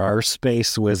Wars there are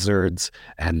space wizards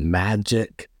and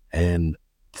magic and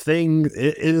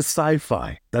it is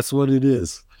sci-fi. That's what it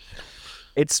is.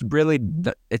 It's really,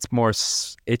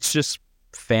 it's just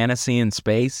fantasy in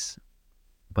space,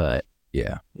 but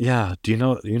yeah. Do you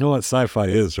know what sci-fi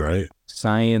is, right?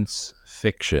 Science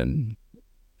fiction.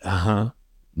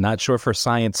 Not sure for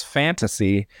science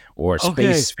fantasy or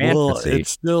space fantasy. Well,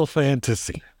 it's still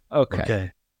fantasy.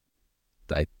 Okay.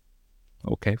 I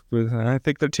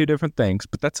think they're two different things,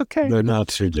 but that's okay. They're not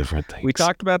two different things. We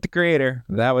talked about the creator.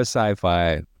 That was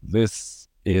sci-fi. This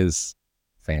is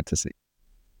fantasy.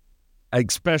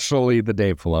 Especially the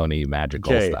Dave Filoni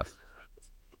magical stuff.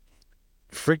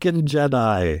 Freaking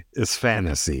Jedi is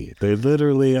fantasy. They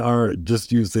literally are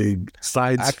just using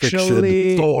science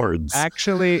fiction swords.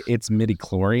 Actually, it's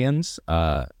midichlorians.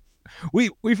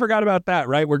 We forgot about that,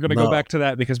 right? We're going to go back to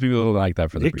that because people don't like that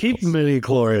for the prequels. Keep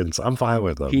midichlorians. I'm fine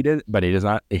with them. He did, but he does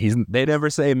not. They never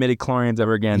say midichlorians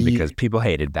ever again because people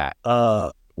hated that.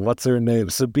 What's her name?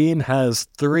 Sabine has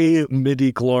 3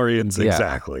 midichlorians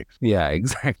exactly. Yeah,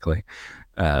 exactly.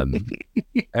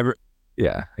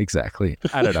 Yeah, exactly.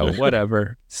 I don't know.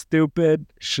 Whatever. Stupid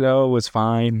show was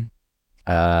fine.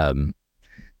 I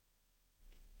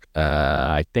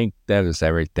think that was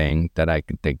everything that I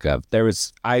could think of. There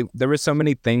was so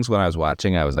many things when I was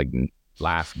watching. I was like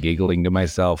giggling to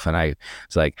myself, and I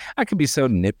was like, I could be so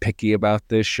nitpicky about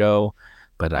this show,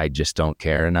 but I just don't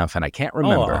care enough, and I can't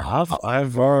remember.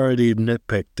 I've already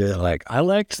nitpicked it. Like, I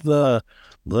liked the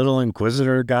little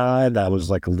Inquisitor guy that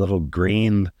was like a little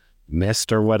green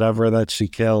mist or whatever that she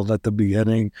killed at the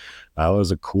beginning. That was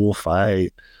a cool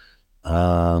fight.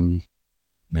 Yeah.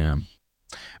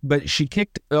 But she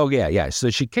kicked, so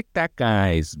she kicked that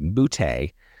guy's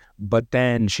bootay, but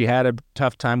then she had a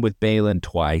tough time with Balin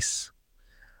twice.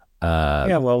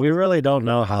 Yeah, well, we really don't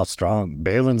know how strong.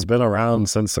 Balin's been around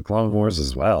since the Clone Wars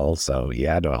as well, so he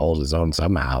had to hold his own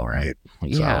somehow, right?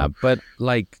 Yeah, but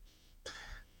like,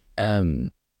 zombie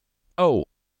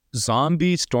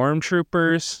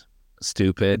stormtroopers,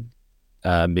 stupid,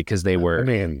 because they were. I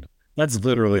mean, that's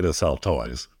literally to sell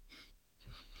toys.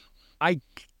 I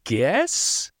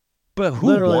guess, but who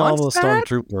literally wants all the that?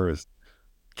 Stormtroopers?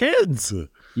 Kids.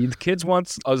 The kids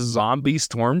want a zombie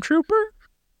stormtrooper?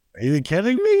 Are you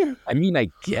kidding me? I mean, I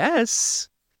guess.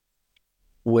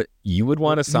 What you would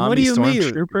want a zombie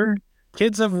stormtrooper?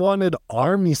 Kids have wanted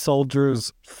army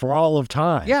soldiers for all of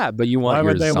time. Yeah, but you want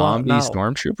your zombie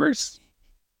stormtroopers?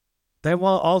 They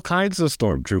want all kinds of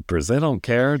stormtroopers. They don't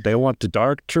care. They want the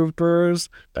dark troopers.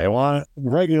 They want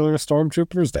regular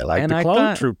stormtroopers. They like the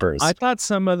clone troopers. I thought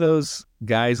some of those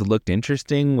guys looked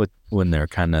interesting when they're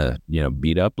kind of,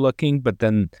 beat up looking, but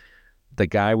then the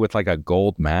guy with like a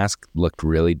gold mask looked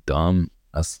really dumb.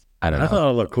 I don't know. I thought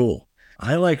it looked cool.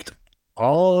 I liked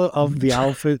all of the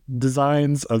outfit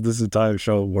designs of this entire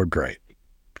show were great.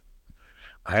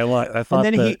 I thought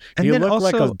that he looked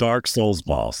like a Dark Souls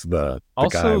boss, the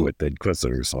guy with the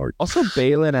Inquisitor sword. Also,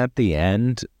 Balin at the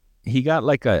end, he got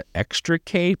like a extra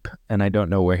cape, and I don't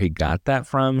know where he got that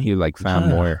from. He like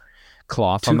found more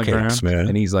cloth on the ground, man.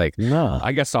 And he's like, "No,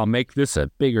 I guess I'll make this a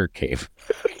bigger cape."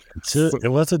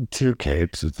 It wasn't 2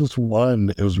 capes. It's just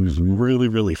one. It was really,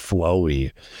 really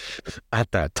flowy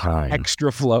at that time. Extra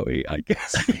flowy, I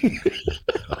guess.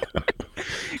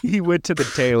 He went to the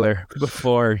tailor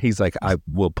before. He's like, I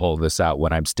will pull this out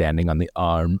when I'm standing on the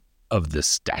arm of the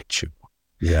statue.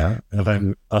 Yeah. And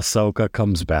then Ahsoka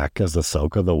comes back as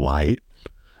Ahsoka the White.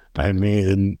 I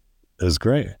mean, it was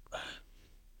great.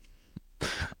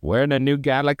 We're in a new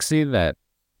galaxy that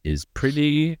is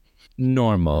pretty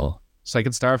normal. It's like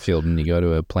in Starfield when you go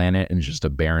to a planet and it's just a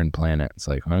barren planet. It's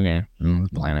like, okay,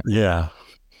 planet. Yeah.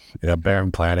 Yeah,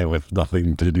 barren planet with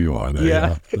nothing to do on it.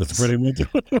 Yeah. That's pretty much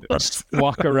it. Just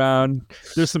walk around.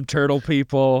 There's some turtle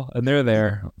people and they're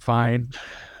there. Fine.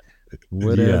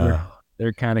 Whatever. Yeah.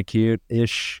 They're kind of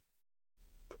cute-ish.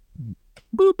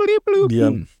 Boop, bloop, bloop.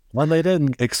 Yeah. Well, they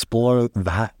didn't explore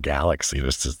that galaxy. It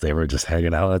was just, they were just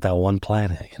hanging out at that one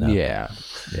planet. Yeah.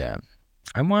 Yeah.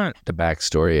 I want the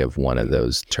backstory of one of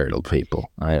those turtle people.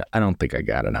 I don't think I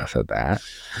got enough of that.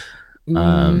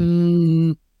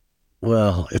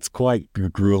 Well, it's quite a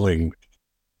grueling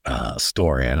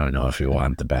story. I don't know if you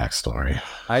want the backstory.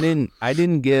 I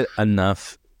didn't get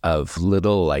enough of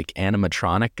little like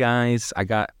animatronic guys. I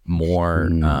got more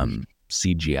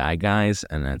CGI guys,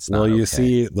 and that's not you okay.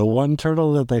 see, the one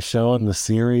turtle that they show in the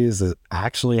series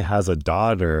actually has a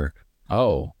daughter.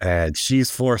 Oh, and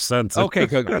she's Force sensitive. Okay,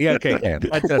 good. Yeah, okay.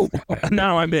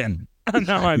 Now I'm in.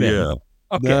 Yeah.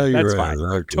 Okay, no, that's right. fine.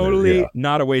 Okay, totally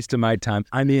not a waste of my time.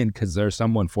 I'm in because there's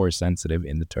someone Force sensitive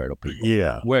in the turtle people.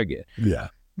 Yeah, we're good. Yeah,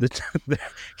 they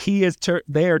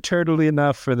are turtly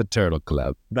enough for the turtle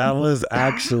club. That was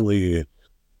actually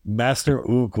Master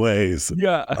Oogway's.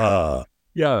 Yeah.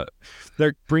 Yeah,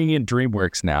 they're bringing in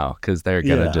DreamWorks now because they're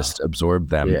gonna just absorb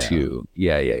them too.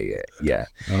 Yeah.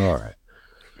 All right.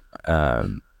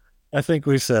 I think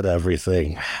we said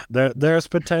everything. There's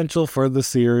potential for the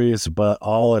series, but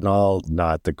all in all,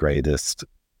 not the greatest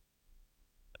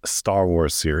Star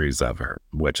Wars series ever,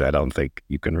 which I don't think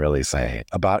you can really say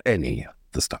about any of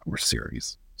the Star Wars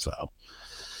series. So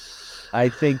I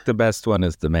think the best one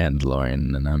is The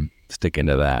Mandalorian, and I'm sticking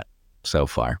to that so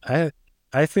far.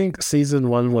 I think season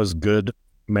 1 was good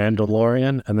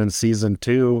Mandalorian, and then season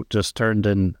 2 just turned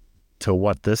into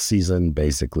what this season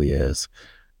basically is.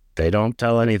 They don't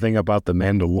tell anything about the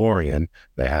Mandalorian.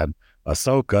 They had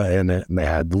Ahsoka in it, and they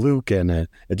had Luke in it.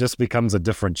 It just becomes a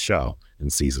different show in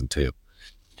season 2.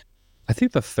 I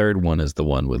think the third one is the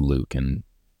one with Luke and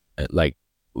like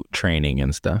training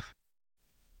and stuff.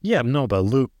 Yeah, no, but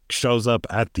Luke shows up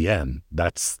at the end.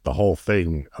 That's the whole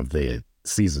thing of the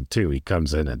season 2. He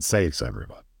comes in and saves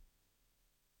everyone.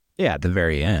 Yeah, at the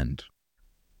very end.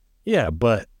 Yeah,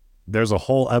 but there's a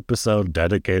whole episode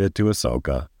dedicated to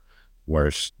Ahsoka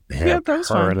where her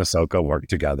and Ahsoka work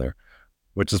together,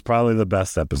 which is probably the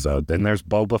best episode. Then there's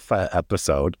Boba Fett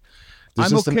episode.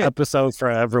 There's an episode for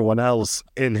everyone else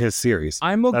in his series.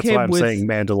 I'm okay. That's why I'm saying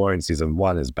Mandalorian season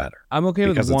 1 is better. I'm okay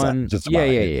with one.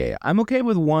 Yeah. I'm okay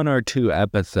with 1 or 2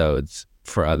 episodes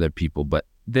for other people, but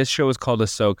this show is called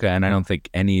Ahsoka, and I don't think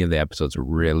any of the episodes are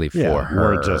really for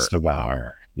her. Or just about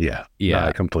her. Yeah. No,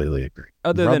 I completely agree.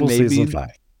 Other than maybe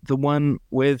the one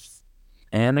with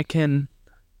Anakin.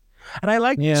 And I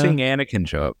like seeing Anakin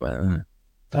show up.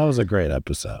 That was a great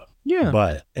episode. Yeah.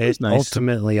 But it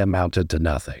ultimately amounted to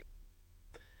nothing.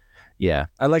 Yeah.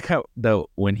 I like how, though,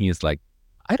 when he's like,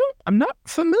 I'm not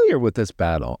familiar with this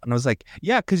battle. And I was like,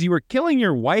 yeah, because you were killing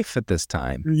your wife at this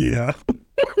time. Yeah.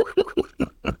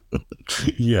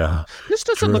 Yeah. This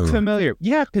doesn't look familiar.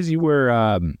 Yeah, because you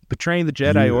were betraying the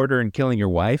Jedi Order and killing your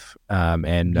wife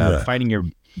and fighting your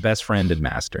best friend and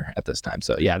master at this time.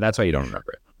 So, yeah, that's why you don't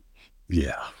remember it.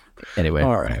 Yeah. Anyway.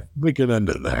 All right. We can end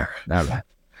it there. All right.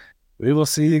 We will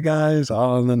see you guys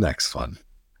on the next one.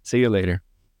 See you later.